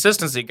 get some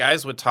consistency.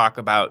 Guys would talk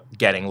about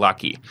getting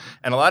lucky.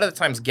 And a lot of the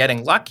times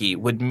getting lucky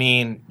would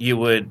mean you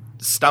would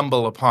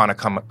stumble upon a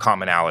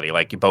commonality,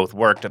 like you both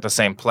worked at the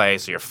same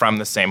place, or you're from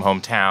the same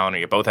hometown, or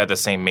you both had the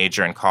same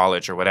major in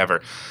college or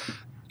whatever.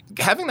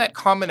 Having that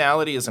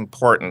commonality is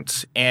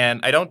important, and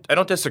I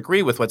don't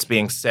disagree with what's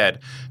being said.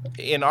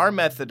 In our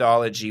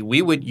methodology,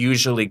 we would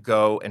usually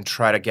go and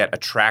try to get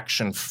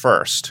attraction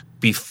first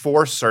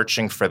before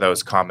searching for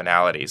those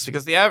commonalities.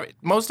 Because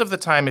most of the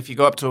time, if you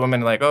go up to a woman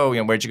like, oh,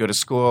 where'd you go to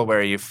school? Where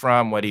are you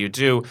from? What do you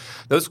do?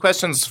 Those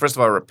questions, first of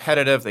all, are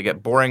repetitive. They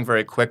get boring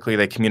very quickly.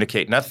 They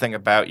communicate nothing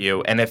about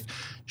you. And if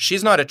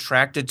she's not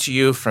attracted to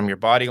you from your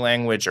body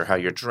language or how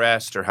you're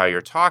dressed or how you're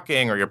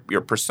talking or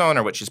your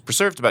persona or what she's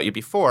perceived about you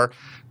before,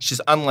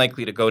 she's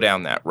unlikely to go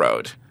down that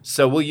road.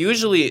 So we'll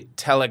usually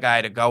tell a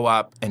guy to go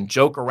up and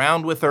joke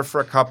around with her for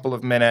a couple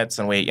of minutes,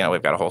 and we've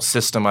got a whole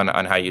system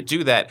on how you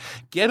do that.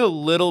 Get a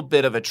little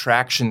bit of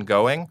attraction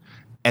going,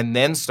 and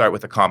then start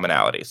with a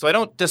commonality. So I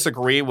don't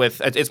disagree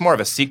with – it's more of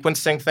a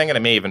sequencing thing, and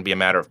it may even be a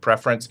matter of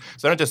preference.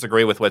 So I don't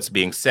disagree with what's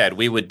being said.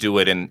 We would do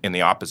it in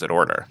the opposite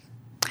order.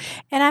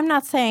 And I'm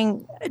not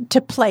saying to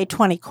play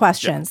 20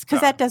 questions,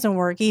 because that doesn't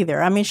work either.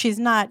 I mean, she's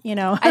not,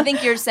 I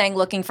think you're saying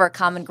looking for a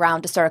common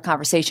ground to start a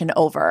conversation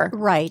over.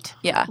 Right.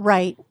 Yeah.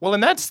 Right. Well,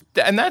 and that's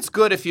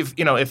good if you've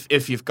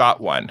if you've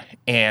got one,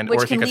 and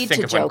which or if can you can lead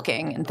think to of one.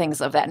 joking and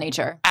things of that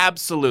nature.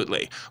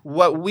 Absolutely.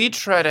 What we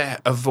try to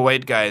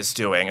avoid guys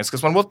doing is,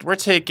 because when we're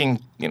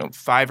taking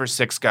 5 or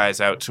 6 guys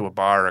out to a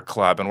bar or a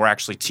club, and we're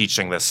actually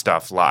teaching this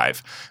stuff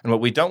live, and what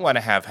we don't want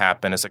to have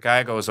happen is a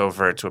guy goes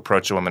over to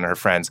approach a woman and her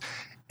friends,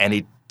 and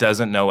he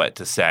doesn't know what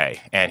to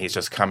say. And he's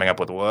just coming up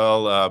with,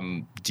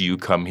 do you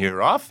come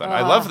here often?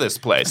 I love this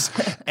place.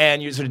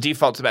 And you sort of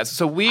default to that.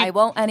 So I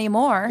won't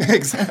anymore.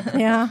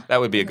 Exactly. Yeah. That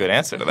would be a good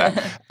answer to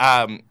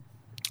that.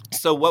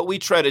 So what we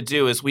try to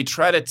do is we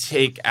try to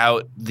take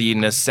out the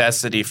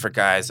necessity for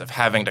guys of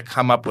having to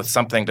come up with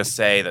something to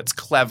say that's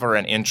clever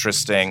and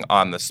interesting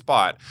on the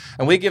spot.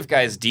 And we give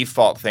guys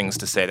default things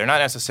to say. They're not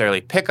necessarily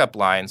pickup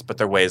lines, but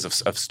they're ways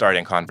of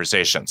starting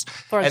conversations.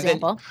 For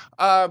example?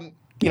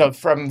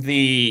 From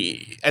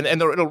and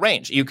it'll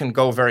range. You can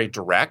go very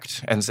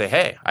direct and say,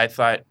 "Hey, I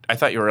thought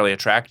you were really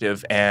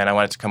attractive, and I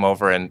wanted to come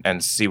over and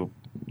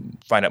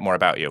find out more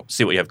about you,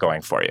 see what you have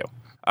going for you."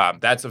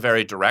 That's a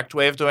very direct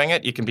way of doing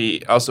it. You can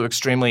be also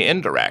extremely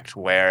indirect,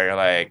 where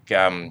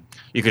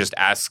you could just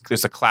ask.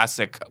 There's a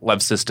classic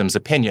Love Systems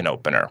opinion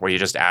opener where you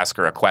just ask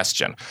her a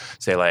question.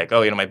 Say like,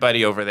 "Oh, my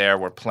buddy over there,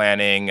 we're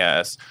planning."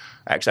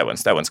 Actually,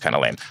 that one's kind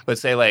of lame. But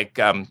say like,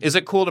 "Is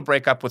it cool to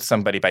break up with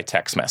somebody by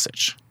text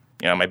message?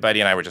 My buddy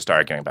and I were just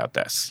arguing about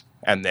this."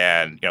 And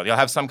then, you'll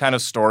have some kind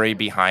of story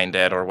behind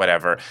it or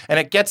whatever. And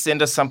it gets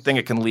into something.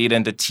 It can lead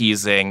into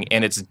teasing,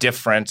 and it's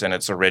different and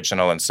it's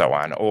original and so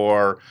on.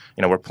 Or,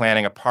 we're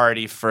planning a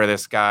party for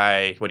this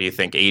guy. What do you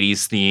think?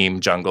 80s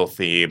theme, jungle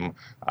theme.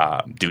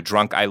 Do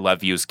drunk I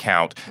love yous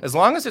count? As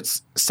long as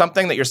it's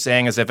something that you're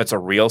saying as if it's a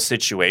real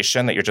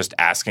situation that you're just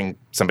asking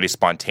somebody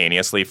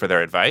spontaneously for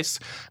their advice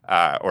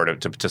or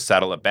to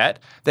settle a bet,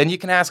 then you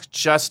can ask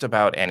just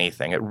about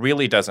anything. It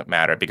really doesn't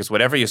matter, because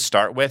whatever you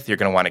start with, you're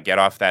going to want to get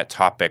off that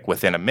topic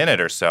within a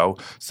minute or so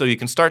you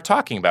can start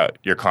talking about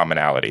your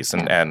commonalities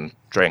and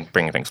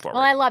bringing things forward.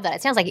 Well, I love that.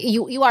 It sounds like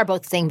you are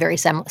both saying very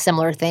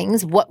similar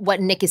things.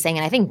 What Nick is saying,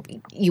 and I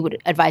think you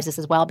would advise this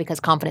as well, because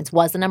confidence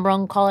was the number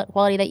one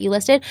quality that you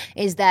listed,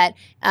 is that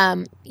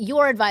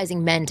you're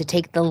advising men to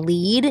take the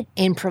lead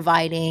in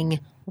providing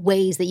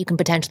ways that you can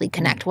potentially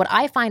connect. What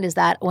I find is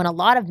that when a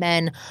lot of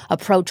men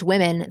approach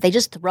women, they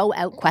just throw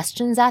out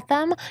questions at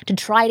them to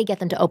try to get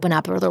them to open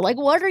up. Or they're like,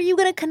 what are you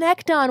going to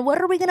connect on?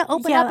 What are we going to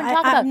open up and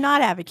talk about? I'm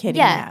not advocating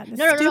that. It's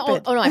No.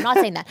 stupid. Oh, no, I'm not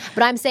saying that.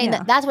 But I'm saying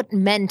that that's what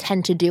men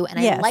tend to do. And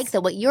I like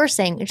that what you're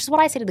saying, which is what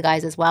I say to the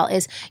guys as well,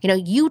 is,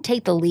 you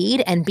take the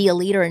lead and be a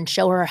leader and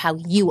show her how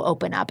you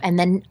open up. And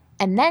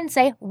then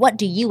say, what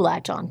do you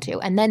latch on to?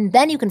 And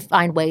then you can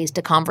find ways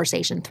to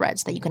conversation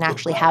threads that you can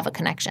actually have a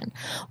connection,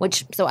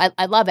 so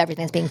I love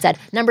everything that's being said.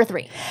 Number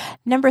 3.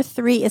 Number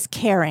 3 is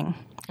caring.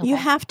 Okay. You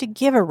have to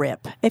give a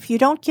rip. If you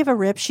don't give a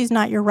rip, she's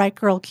not your right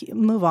girl.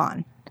 Move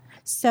on.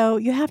 So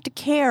you have to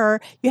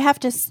care. You have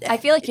to. I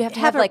feel like you have to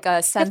have like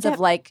a sense of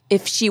like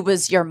if she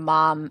was your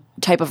mom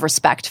type of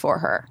respect for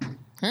her.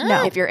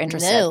 No. If you're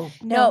interested.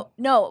 No.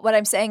 What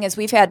I'm saying is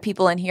we've had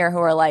people in here who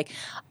are like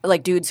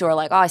dudes who are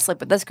like, oh, I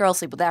sleep with this girl,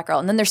 sleep with that girl.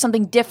 And then there's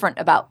something different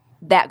about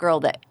that girl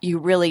that you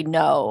really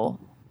know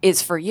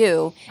is for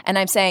you. And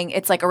I'm saying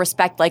it's like a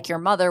respect like your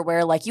mother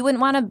where like you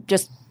wouldn't want to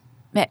just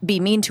be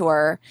mean to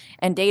her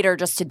and date her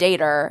just to date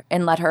her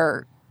and let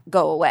her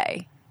go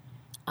away.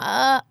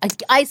 I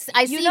see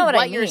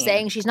what you're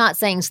saying. She's not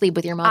saying sleep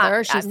with your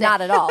mother. She's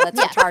not at all. That's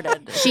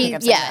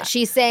retarded.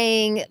 She's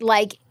saying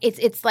like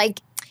it's like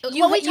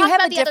you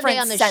have a different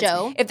on the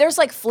show. If there's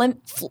like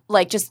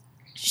just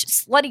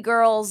slutty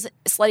girls,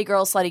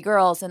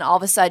 and all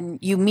of a sudden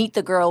you meet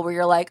the girl where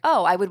you're like,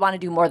 oh, I would want to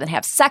do more than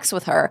have sex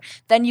with her,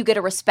 then you get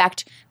a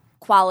respect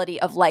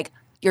quality of like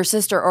your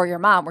sister or your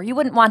mom where you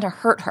wouldn't want to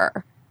hurt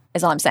her.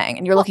 Is all I'm saying.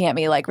 And you're looking at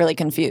me like really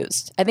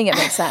confused. I think it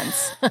makes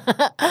sense.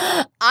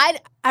 I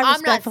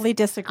respectfully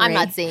disagree. I'm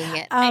not seeing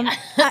it. I'm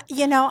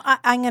going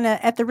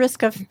to, at the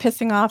risk of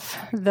pissing off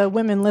the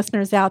women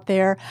listeners out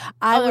there,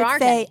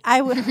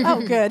 I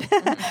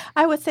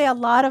would say a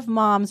lot of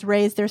moms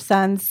raise their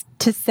sons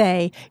to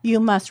say, you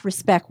must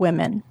respect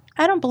women.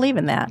 I don't believe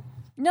in that.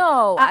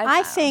 No.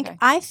 I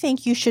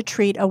think you should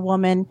treat a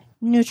woman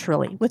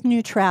neutrally, with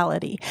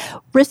neutrality.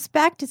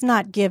 Respect is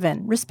not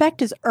given.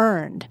 Respect is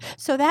earned.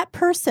 So that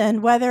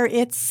person, whether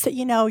it's,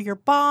 your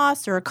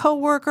boss or a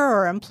coworker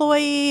or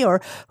employee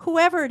or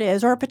whoever it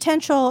is, or a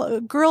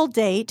potential girl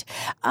date,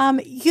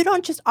 you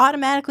don't just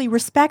automatically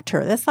respect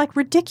her. That's like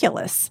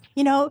ridiculous.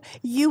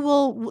 You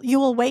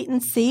will wait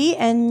and see,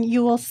 and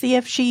you will see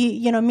if she,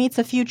 meets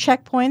a few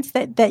checkpoints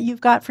that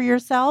you've got for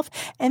yourself.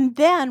 And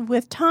then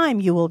with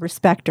time, you will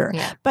respect her.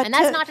 Yeah. And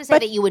that's not to say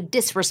that you would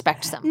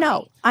disrespect somebody.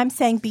 No, I'm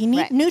saying be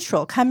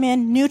neutral. Come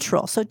in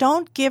neutral. So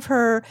don't give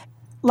her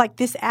like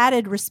this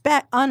added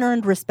respect,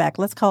 unearned respect.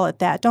 Let's call it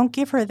that. Don't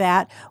give her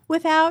that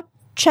without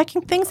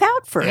checking things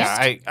out first.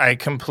 Yeah, I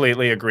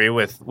completely agree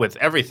with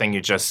everything you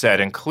just said,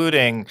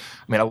 including,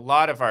 a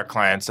lot of our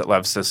clients at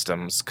Love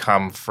Systems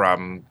come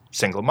from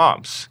single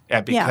moms.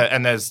 And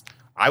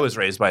I was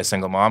raised by a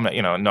single mom.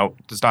 No,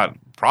 there's not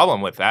a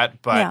problem with that.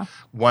 But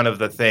one of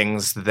the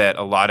things that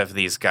a lot of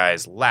these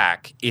guys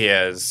lack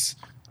is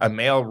a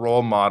male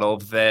role model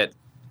that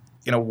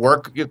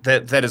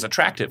that is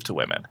attractive to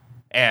women.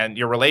 And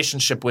your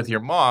relationship with your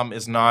mom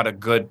is not a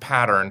good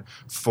pattern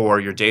for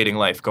your dating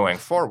life going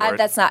forward.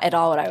 That's not at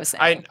all what I was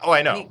saying.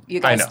 I know. You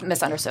guys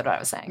misunderstood what I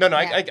was saying. No,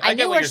 I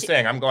get what you're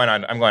saying. I'm going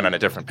on a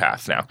different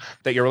path now.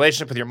 That your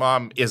relationship with your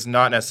mom is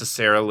not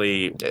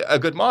necessarily a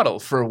good model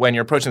for when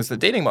you're approaching the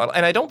dating model.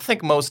 And I don't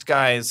think most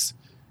guys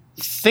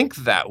think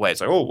that way. It's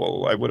like, oh,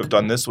 well, I would have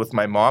done this with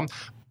my mom.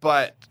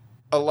 But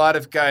a lot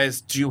of guys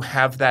do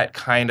have that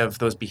kind of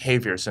those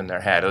behaviors in their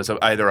head. It was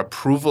either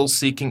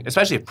approval-seeking,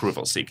 especially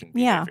approval-seeking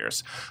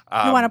behaviors.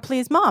 You want to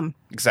please mom.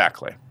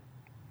 Exactly.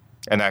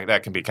 And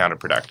that can be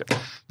counterproductive.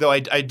 Though I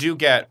do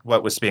get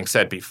what was being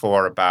said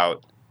before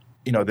about,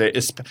 and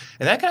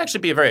that can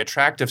actually be very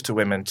attractive to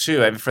women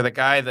too. For the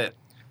guy that,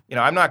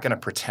 I'm not going to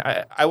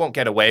pretend, I won't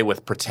get away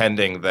with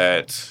pretending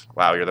that,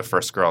 wow, you're the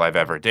first girl I've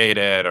ever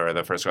dated or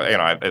the first girl,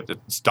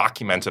 it's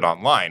documented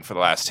online for the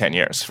last 10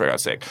 years, for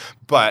God's sake.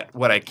 But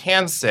what I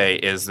can say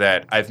is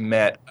that I've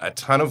met a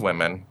ton of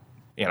women,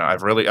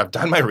 I've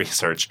done my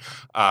research,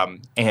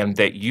 and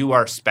that you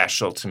are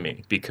special to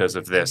me because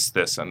of this,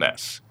 and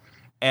this.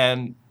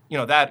 And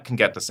that can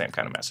get the same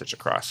kind of message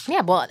across. Yeah,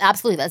 well,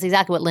 absolutely. That's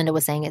exactly what Linda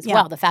was saying as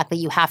well. The fact that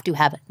you have to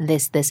have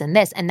this, and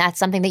this. And that's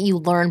something that you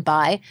learn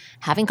by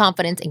having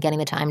confidence and getting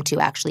the time to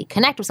actually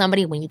connect with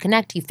somebody. When you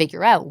connect, you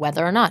figure out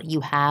whether or not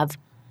you have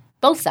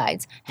both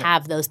sides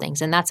have those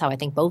things. And that's how I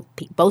think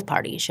both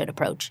parties should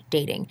approach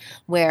dating,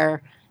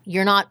 where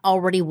you're not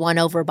already won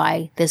over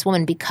by this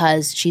woman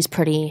because she's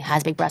pretty,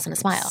 has big breasts and a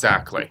smile.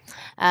 Exactly.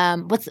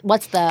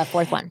 What's the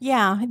fourth one?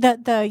 Yeah,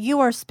 the you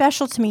are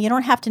special to me. You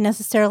don't have to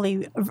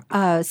necessarily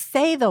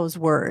say those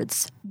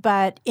words,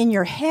 but in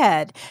your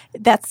head,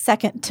 that's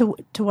second to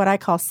what I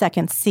call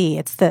second C.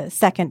 It's the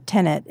second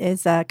tenet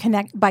is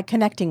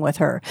connecting with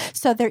her.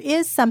 So there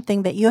is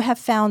something that you have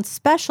found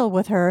special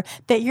with her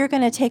that you're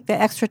going to take the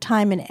extra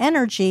time and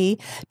energy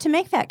to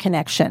make that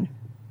connection.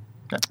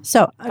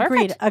 So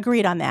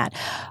agreed on that.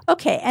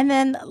 Okay, and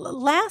then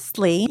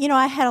lastly,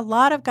 I had a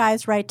lot of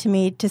guys write to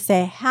me to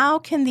say, how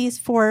can these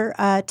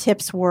 4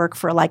 tips work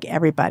for like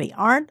everybody?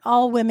 Aren't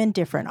all women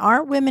different?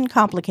 Aren't women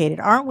complicated?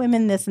 Aren't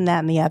women this and that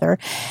and the other?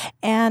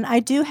 And I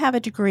do have a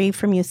degree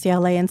from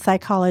UCLA in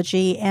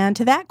psychology, and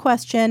to that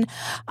question,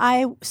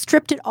 I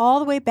stripped it all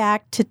the way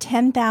back to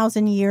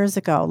 10,000 years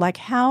ago. Like,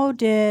 how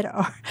did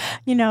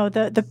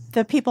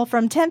the people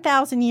from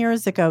 10,000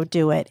 years ago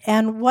do it?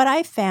 And what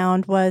I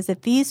found was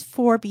that these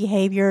 4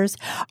 behaviors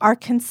are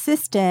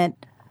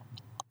consistent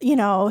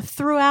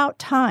throughout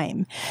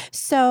time.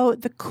 So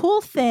the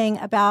cool thing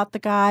about the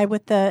guy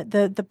with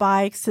the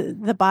bikes,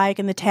 the bike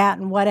and the tat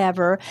and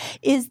whatever,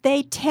 is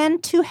they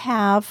tend to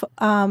have,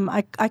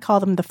 I call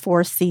them the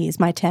 4 C's,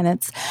 my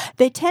tenants.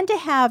 They tend to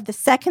have the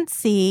second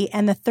C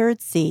and the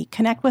third C,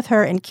 connect with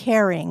her and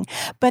caring,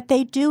 but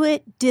they do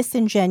it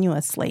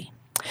disingenuously.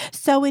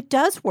 So it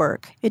does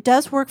work. It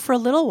does work for a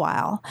little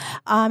while.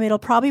 It'll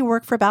probably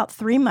work for about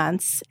 3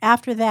 months.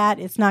 After that,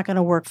 it's not going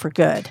to work for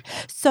good.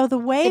 So the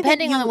way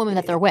depending on the women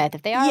that they're with,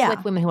 if they are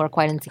with women who are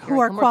quite insecure, who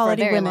are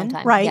quality women,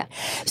 right? Yeah.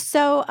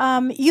 So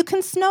you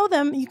can snow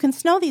them. You can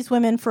snow these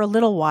women for a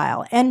little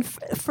while, and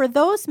for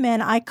those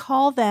men, I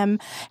call them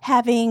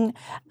having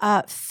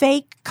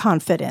fake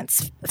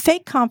confidence.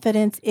 Fake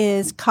confidence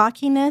is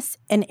cockiness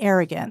and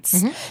arrogance.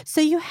 Mm-hmm.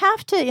 So you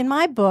have to. In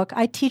my book,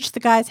 I teach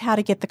the guys how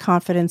to get the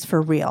confidence for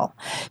real.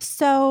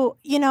 So,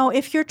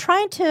 if you're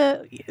trying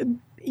to,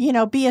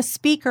 be a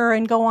speaker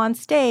and go on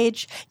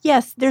stage,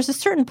 yes, there's a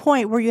certain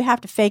point where you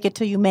have to fake it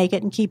till you make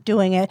it and keep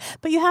doing it,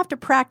 but you have to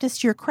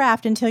practice your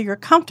craft until you're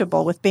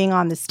comfortable with being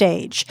on the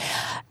stage.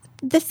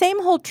 The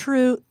same holds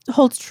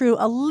true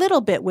a little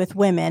bit with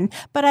women,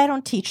 but I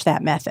don't teach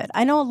that method.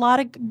 I know a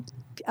lot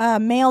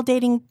of male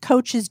dating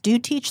coaches do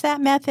teach that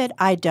method.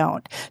 I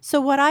don't.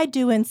 So what I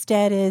do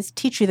instead is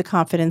teach you the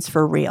confidence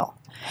for real.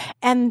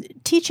 And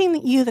teaching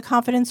you the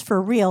confidence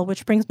for real,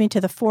 which brings me to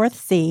the 4th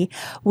C,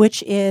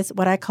 which is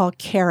what I call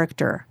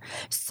character.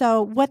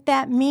 So what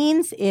that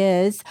means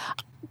is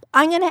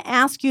I'm going to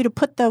ask you to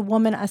put the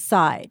woman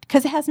aside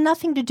because it has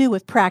nothing to do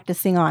with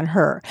practicing on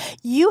her.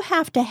 You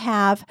have to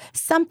have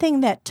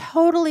something that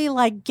totally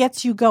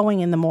gets you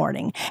going in the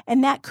morning.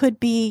 And that could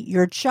be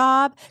your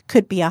job,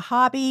 could be a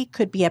hobby,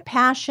 could be a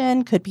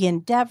passion, could be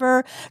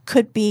endeavor,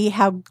 could be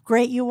how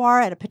great you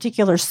are at a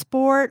particular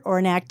sport or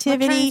an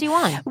activity. What turns you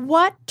on?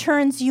 What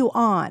turns you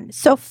on?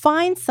 So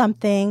find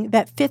something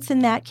that fits in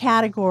that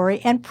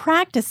category and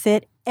practice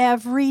it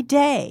every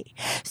day.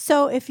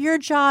 So if your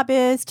job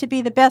is to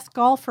be the best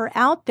golfer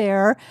out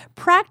there,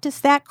 practice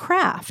that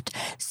craft.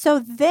 So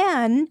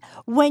then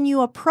when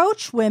you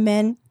approach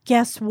women,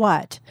 guess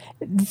what?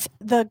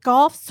 The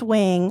golf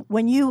swing,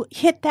 when you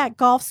hit that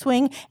golf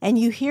swing and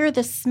you hear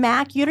the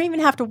smack, you don't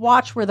even have to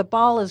watch where the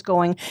ball is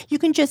going. You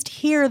can just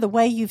hear the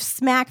way you've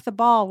smacked the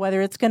ball,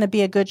 whether it's going to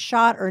be a good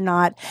shot or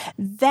not.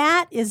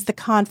 That is the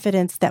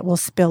confidence that will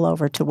spill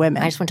over to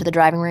women. I just went to the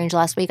driving range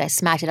last week. I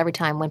smacked it every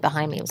time, went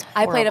behind me. It was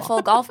horrible. I played a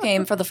full golf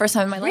game for the first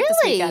time in my life this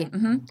weekend.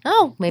 Mm-hmm.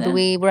 Oh, maybe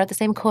we were at the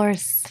same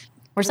course.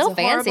 We're so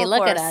fancy.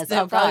 Look at us.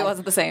 It probably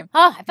wasn't the same.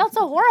 Oh, I felt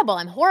so horrible.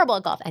 I'm horrible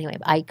at golf. Anyway,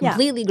 I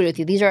completely agree with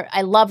you.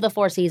 I love the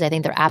 4 C's. I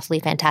think they're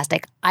absolutely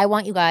fantastic. I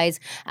want you guys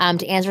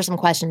to answer some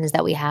questions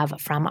that we have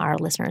from our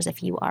listeners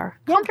if you are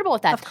comfortable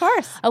with that. Of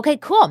course. Okay,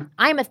 cool.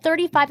 I'm a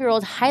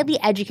 35-year-old, highly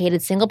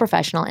educated single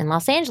professional in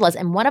Los Angeles,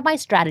 and one of my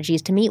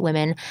strategies to meet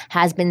women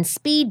has been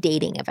speed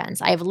dating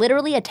events. I have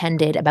literally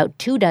attended about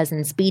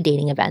 24 speed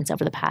dating events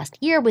over the past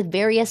year with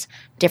various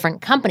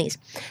different companies.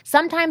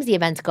 Sometimes the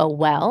events go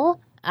well,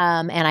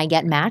 and I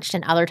get matched,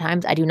 and other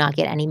times I do not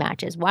get any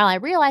matches. While I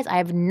realize I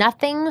have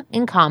nothing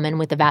in common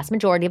with the vast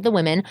majority of the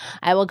women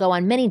I will go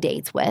on many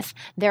dates with,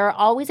 there are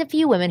always a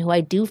few women who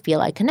I do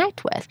feel I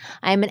connect with.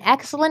 I am an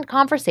excellent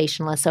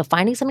conversationalist, so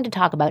finding something to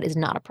talk about is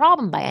not a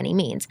problem by any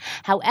means.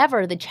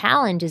 However, the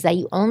challenge is that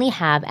you only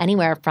have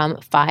anywhere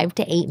from 5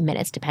 to 8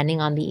 minutes,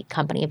 depending on the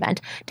company event,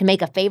 to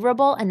make a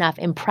favorable enough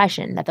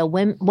impression that the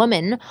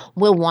woman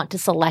will want to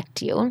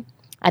select you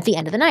at the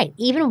end of the night.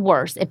 Even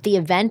worse, if the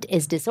event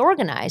is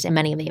disorganized, and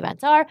many of the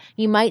events are,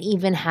 you might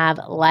even have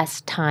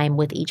less time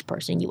with each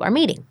person you are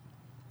meeting.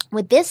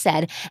 With this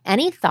said,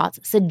 any thoughts,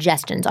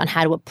 suggestions on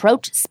how to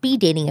approach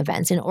speed dating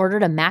events in order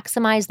to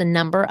maximize the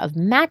number of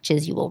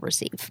matches you will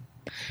receive?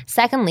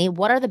 Secondly,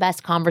 what are the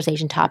best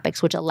conversation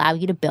topics which allow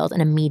you to build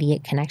an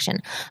immediate connection?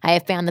 I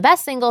have found the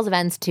best singles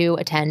events to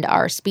attend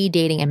are speed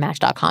dating and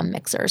Match.com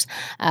mixers.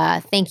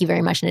 Thank you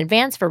very much in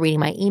advance for reading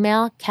my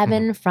email,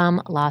 Kevin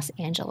from Los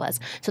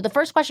Angeles. So the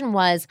first question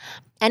was,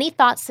 any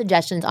thoughts,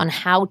 suggestions on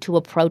how to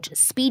approach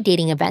speed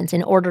dating events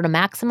in order to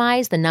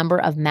maximize the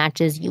number of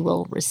matches you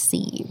will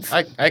receive?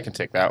 I can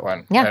take that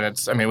one. Yeah.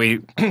 And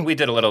we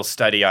did a little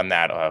study on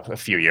that a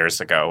few years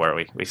ago where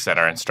we sent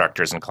our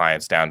instructors and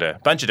clients down to a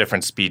bunch of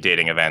different speed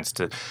dating events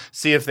to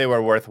see if they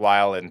were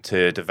worthwhile and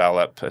to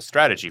develop a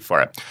strategy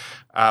for it.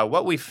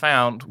 What we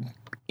found,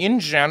 in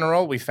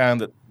general,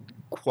 that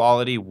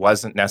quality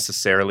wasn't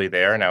necessarily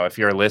there. Now, if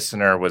your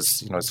listener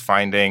was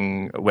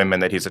finding women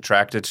that he's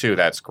attracted to,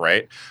 that's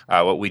great.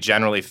 What we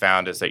generally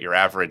found is that your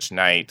average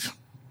night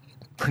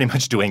pretty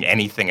much doing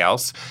anything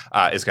else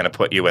is going to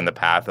put you in the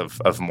path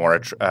of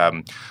more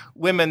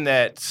women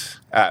that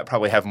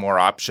probably have more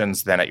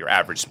options than at your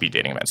average speed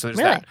dating event. So there's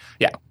that.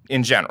 Yeah,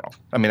 in general.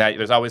 I mean,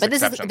 there's always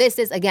exceptions. But this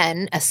is,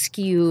 again, a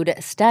skewed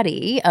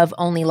study of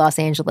only Los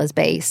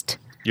Angeles-based.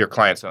 Your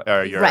clients,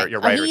 your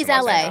writers. He's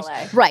LA.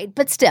 Right,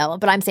 but still.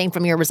 But I'm saying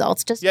from your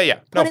results, just put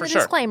in the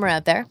disclaimer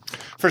out there.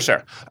 For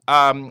sure.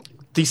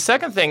 The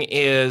second thing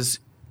is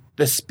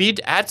to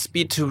succeed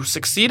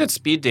at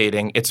speed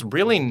dating, it's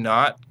really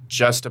not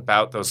just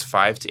about those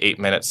 5 to 8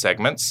 minute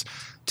segments.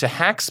 To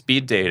hack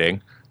speed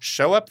dating,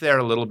 show up there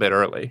a little bit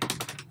early.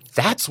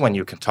 That's when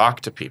you can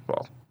talk to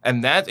people.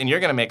 And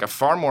you're going to make a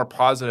far more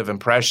positive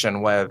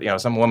impression with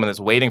some woman that's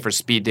waiting for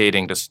speed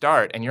dating to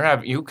start, and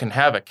you can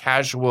have a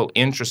casual,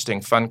 interesting,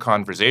 fun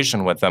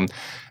conversation with them.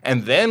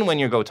 And then when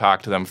you go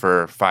talk to them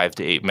for 5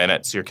 to 8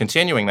 minutes, you're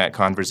continuing that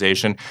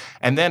conversation.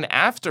 And then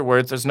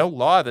afterwards, there's no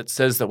law that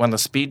says that when the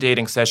speed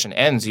dating session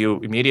ends, you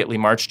immediately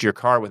march to your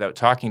car without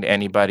talking to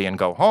anybody and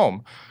go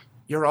home.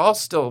 You're all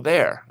still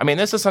there. I mean,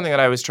 this is something that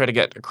I always try to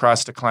get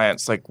across to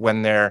clients, like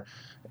when they're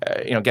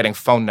getting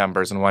phone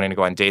numbers and wanting to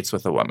go on dates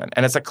with a woman.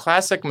 And it's a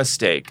classic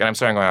mistake. And I'm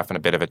sorry I'm going off on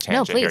a bit of a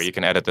tangent here. You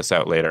can edit this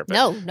out later. But,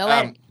 no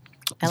edit.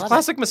 It's a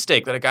classic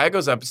mistake that a guy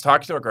goes up, is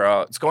talking to a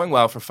girl, it's going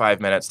well for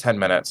 5 minutes, 10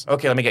 minutes.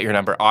 Okay, let me get your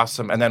number.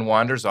 Awesome. And then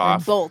wanders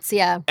off. And bolts,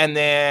 yeah. And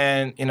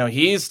then,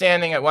 he's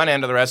standing at one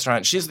end of the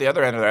restaurant, she's the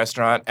other end of the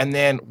restaurant. And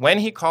then when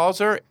he calls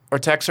her or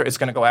texts her, it's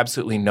going to go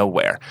absolutely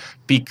nowhere.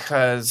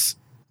 Because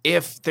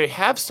if they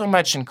have so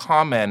much in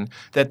common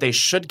that they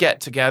should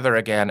get together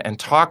again and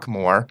talk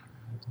more,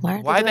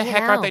 why the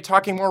heck aren't they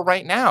talking more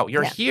right now?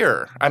 You're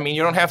here. I mean,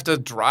 you don't have to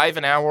drive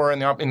an hour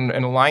and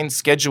align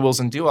schedules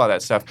and do all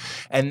that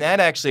stuff. And that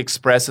actually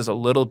expresses a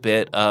little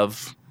bit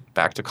of,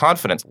 back to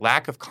confidence,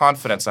 lack of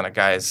confidence on a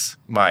guy's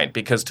mind.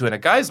 Because in a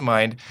guy's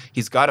mind,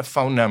 he's got a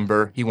phone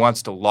number. He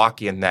wants to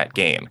lock in that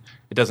game.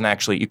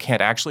 You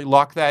can't actually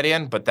lock that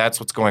in, but that's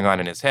what's going on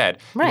in his head.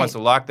 Right. He wants to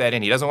lock that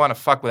in. He doesn't want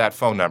to fuck with that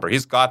phone number.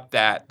 He's got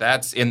that.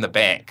 That's in the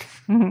bank,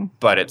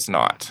 but it's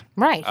not.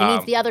 Right. He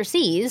needs the other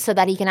C's so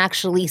that he can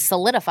actually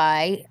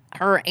solidify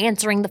her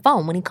answering the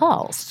phone when he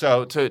calls.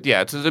 So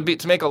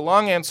to make a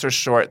long answer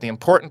short, the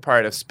important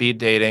part of speed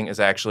dating is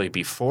actually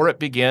before it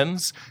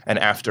begins and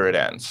after it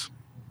ends.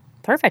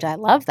 Perfect. I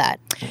love that.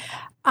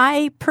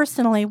 I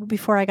personally,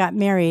 before I got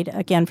married,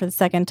 again for the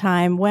second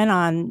time, went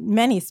on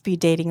many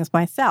speed datings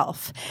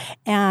myself.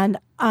 And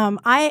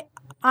I,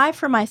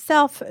 for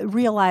myself,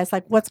 realized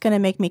what's going to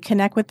make me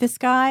connect with this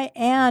guy.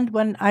 And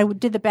when I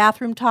did the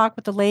bathroom talk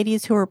with the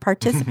ladies who were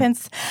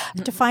participants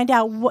to find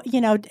out what,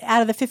 out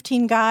of the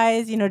 15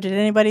 guys, did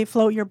anybody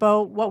float your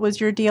boat? What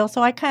was your deal?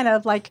 So I kind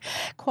of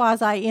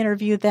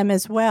quasi-interviewed them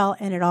as well.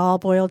 And it all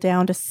boiled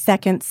down to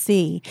second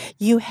C.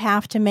 You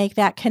have to make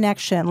that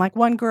connection. Like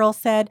one girl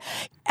said,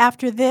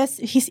 after this,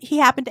 he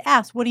happened to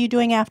ask, what are you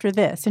doing after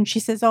this? And she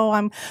says,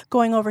 I'm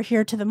going over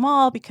here to the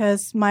mall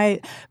because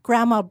my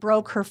grandma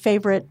broke her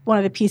favorite, one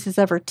of the pieces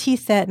of her tea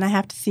set, and I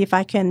have to see if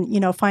I can,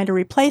 find a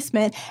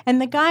replacement.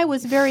 And the guy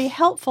was very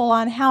helpful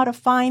on how to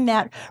find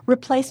that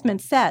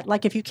replacement set.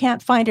 Like if you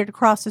can't find it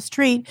across the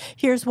street,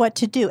 here's what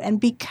to do. And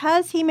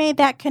because he made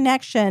that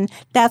connection,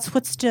 that's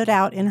what stood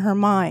out in her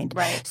mind.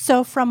 Right.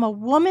 So from a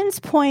woman's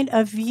point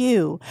of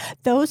view,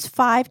 those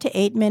 5 to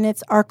 8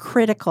 minutes are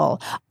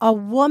critical. A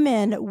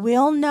woman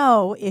will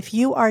know if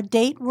you are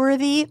date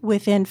worthy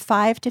within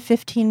 5 to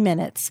 15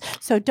 minutes.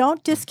 So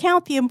don't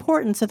discount the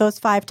importance of those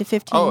 5 to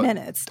 15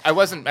 minutes. I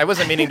wasn't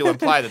meaning to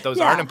imply that those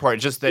aren't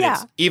important, just that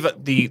it's even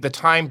the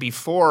time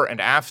before and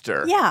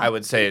after, I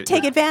would say.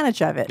 Take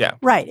advantage of it. Yeah.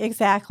 Right,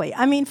 exactly.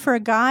 I mean, for a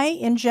guy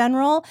in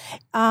general,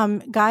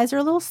 guys are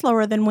a little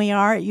slower than we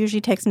are. It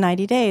usually takes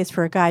 90 days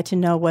for a guy to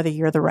know whether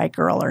you're the right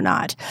girl or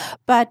not.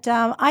 But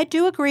I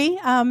do agree.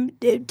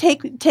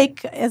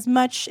 Take as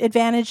much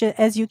advantage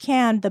as you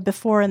can the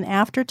before and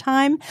after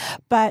time.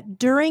 But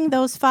during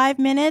those 5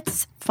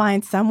 minutes,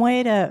 find some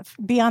way to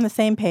be on the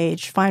same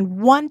page. Find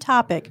one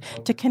topic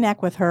to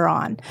connect with her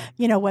on.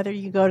 Whether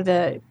you go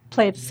to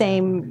play the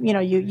same, you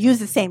use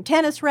the same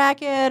tennis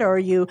racket, or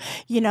you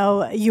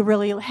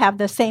really have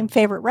the same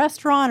favorite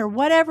restaurant, or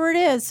whatever it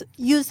is.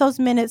 Use those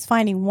minutes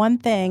finding one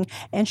thing,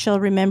 and she'll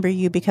remember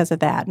you because of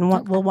that,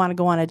 and will want to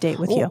go on a date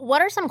with you.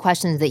 What are some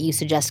questions that you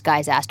suggest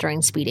guys ask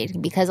during speed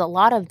dating? Because a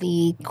lot of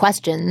the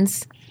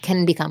questions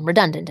can become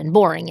redundant and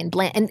boring and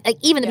bland. And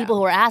even the people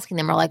who are asking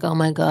them are like, oh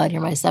my God, you're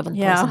my seventh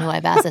person who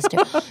I've asked this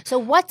to. So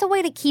what's a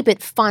way to keep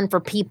it fun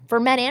for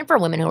men and for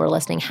women who are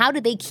listening? How do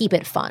they keep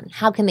it fun?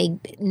 How can they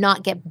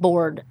not get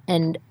bored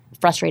and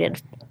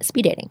frustrated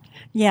speed dating?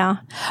 Yeah.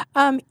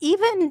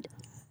 Even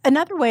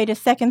another way to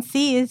second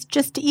see is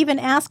just to even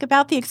ask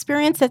about the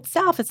experience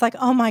itself. It's like,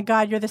 oh my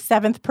God, you're the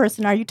seventh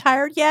person. Are you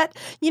tired yet?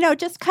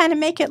 Just kind of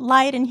make it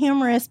light and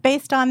humorous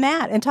based on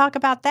that and talk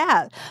about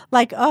that.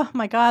 Like, oh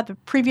my God, the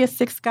previous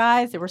 6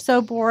 guys, they were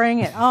so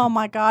boring. And oh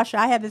my gosh,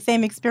 I had the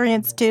same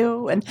experience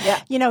too. And,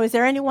 is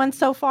there anyone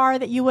so far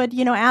that you would,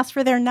 ask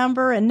for their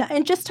number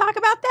and just talk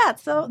about that?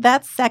 So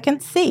that's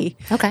second C.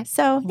 Okay.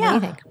 So, yeah.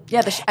 What do you think?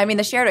 Yeah,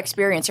 the shared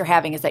experience you're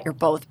having is that you're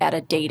both at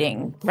a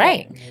dating thing.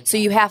 Right. So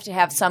you have to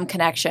have some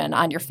connection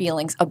on your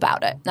feelings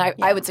about it. And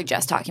I would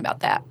suggest talking about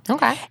that.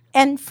 Okay.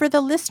 And for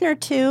the listener,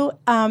 too,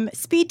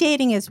 speed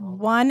dating is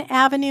one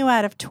avenue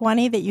out of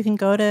 20 that you can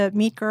go to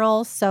meet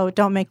girls, so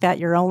don't make that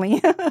your only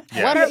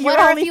What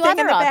are a few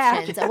other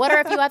options? What are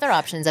a few other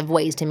options of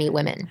ways to meet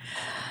women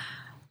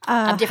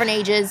of different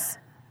ages?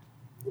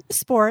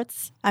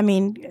 Sports. I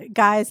mean,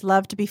 guys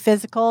love to be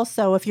physical.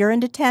 So if you're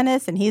into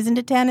tennis and he's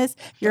into tennis,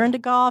 you're into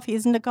golf,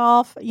 he's into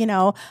golf,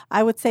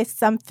 I would say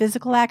some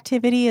physical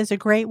activity is a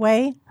great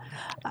way.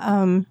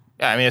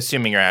 Yeah, I mean,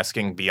 assuming you're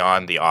asking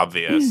beyond the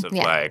obvious of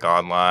like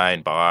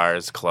online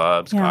bars,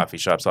 clubs, coffee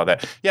shops, all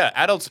that. Yeah,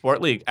 adult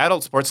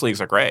sports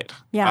leagues are great.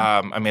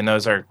 Yeah. I mean,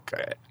 those are,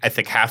 I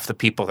think half the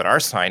people that are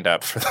signed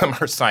up for them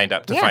are signed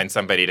up to find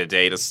somebody to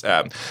date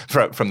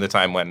from the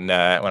time when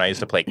I used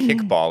to play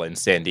kickball in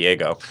San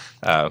Diego.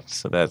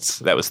 So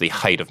that was the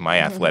height of my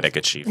athletic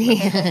achievement.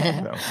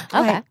 So.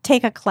 Okay.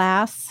 Take a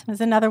class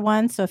is another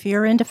one. So if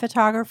you're into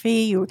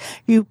photography,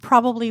 you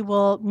probably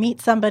will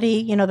meet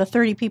somebody, the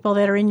 30 people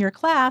that are in your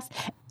class.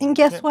 And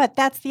guess what?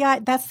 That's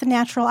the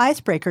natural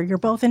icebreaker. You're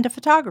both into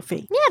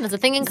photography. Yeah, there's a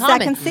thing in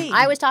common. Second C.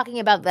 I was talking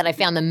about that I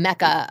found the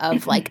mecca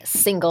of like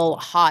single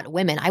hot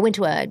women. I went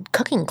to a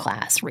cooking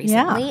class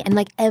recently, and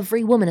like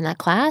every woman in that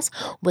class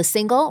was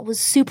single, was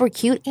super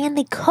cute, and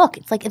they cook.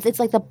 It's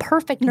like the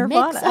perfect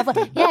Nirvana. mix of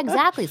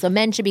exactly. So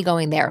men should be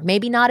going there.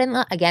 Maybe not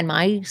again.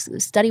 My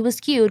study was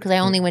skewed because I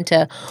only went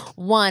to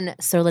one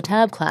sur la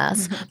table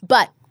class,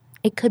 but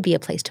it could be a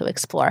place to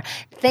explore.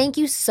 Thank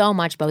you so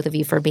much, both of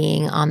you, for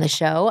being on the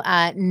show.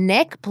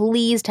 Nick,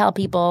 please tell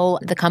people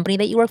the company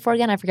that you work for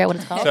again. I forget what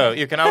it's called. So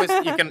you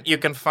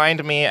can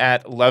find me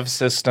at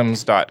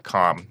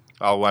lovesystems.com.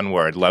 All one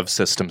word,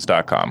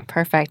 lovesystems.com.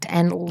 Perfect.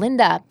 And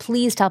Linda,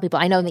 please tell people,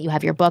 I know that you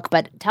have your book,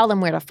 but tell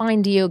them where to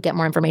find you, get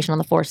more information on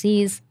the 4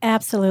 Cs.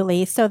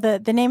 Absolutely. So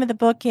the name of the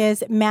book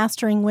is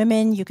Mastering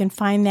Women. You can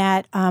find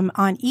that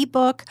on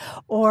ebook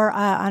or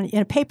in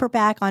a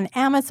paperback on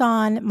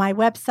Amazon. My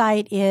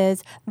website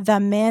is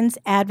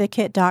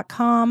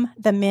themensadvocate.com,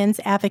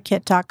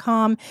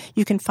 themensadvocate.com.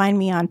 You can find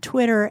me on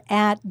Twitter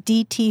at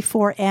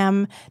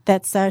DT4M.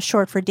 That's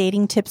short for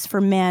Dating Tips for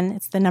Men.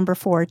 It's the number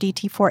 4,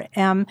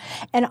 DT4M.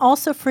 And also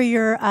for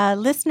your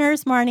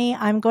listeners, Marni,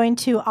 I'm going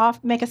to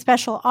make a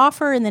special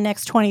offer in the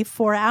next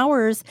 24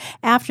 hours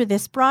after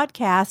this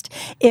broadcast.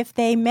 If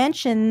they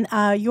mention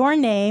your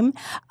name,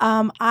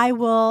 I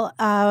will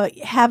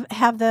have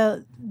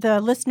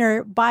the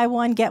listener buy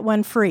one, get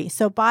one free.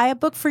 So buy a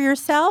book for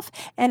yourself,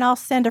 and I'll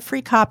send a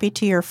free copy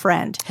to your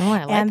friend. Oh,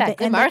 I like that.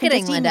 Good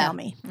marketing, Linda.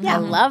 Me. Yeah. I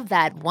love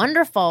that.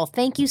 Wonderful.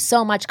 Thank you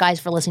so much, guys,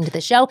 for listening to the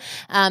show.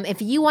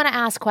 If you want to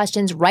ask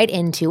questions, write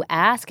into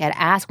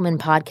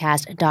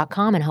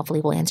ask@askwomenpodcast.com, and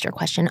hopefully we'll answer your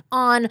question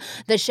on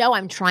the show.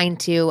 I'm trying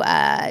to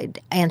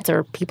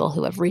answer people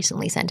who have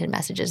recently sent in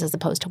messages as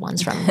opposed to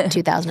ones from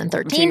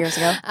 2013. 2 years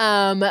ago.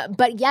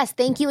 But yes,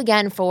 thank you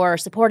again for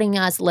supporting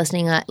us,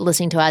 listening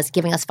to us,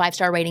 giving us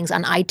 5-star ratings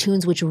on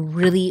iTunes, which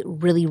really,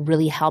 really,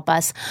 really help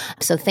us.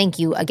 So thank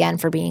you again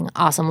for being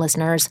awesome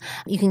listeners.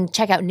 You can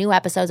check out new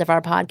episodes of our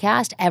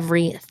podcast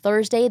every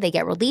Thursday. They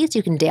get released.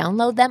 You can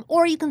download them,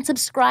 or you can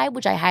subscribe,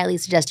 which I highly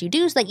suggest you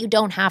do so that you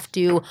don't have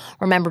to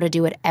remember to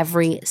do it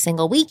every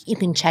single week. You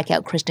can check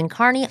out Kristen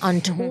Carney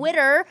on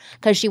Twitter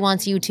because she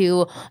wants you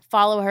to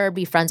follow her,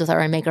 be friends with her,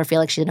 and make her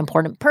feel like she's an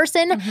important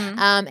person.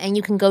 And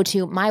you can go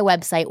to my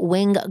website,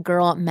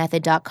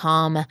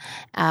 winggirlmethod.com,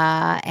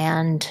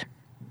 and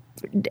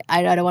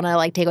I don't want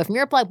to take away from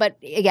your plug, but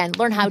again,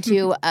 learn how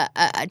to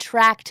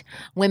attract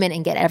women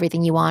and get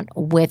everything you want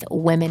with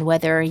women,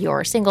 whether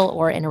you're single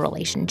or in a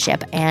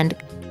relationship. And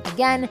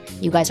again,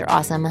 you guys are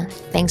awesome.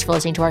 Thanks for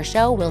listening to our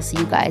show. We'll see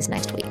you guys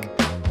next week.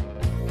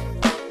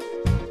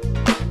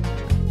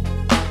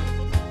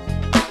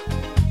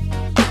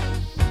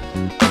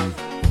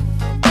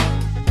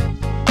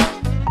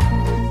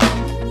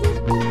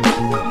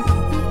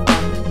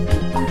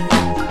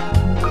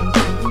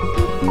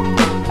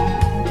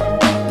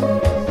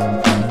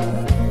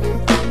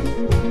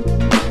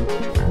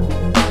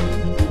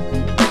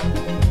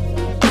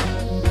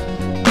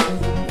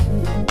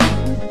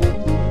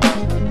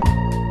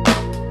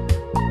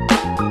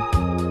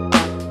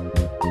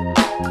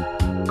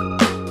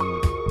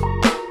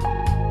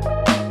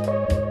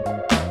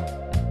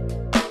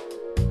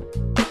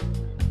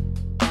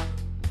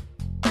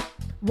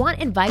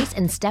 Want advice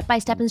and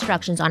step-by-step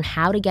instructions on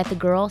how to get the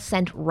girl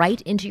sent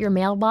right into your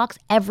mailbox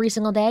every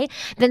single day?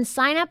 Then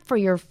sign up for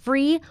your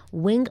free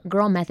Wing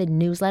Girl Method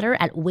newsletter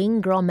at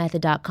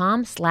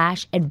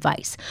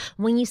winggirlmethod.com/advice.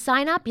 When you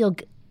sign up,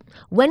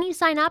 When you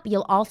sign up,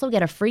 you'll also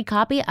get a free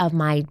copy of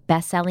my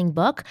best-selling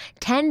book,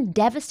 10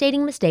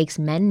 Devastating Mistakes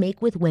Men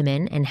Make with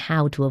Women and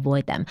How to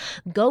Avoid Them.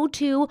 Go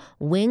to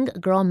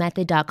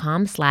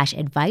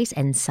winggirlmethod.com/advice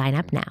and sign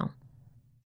up now.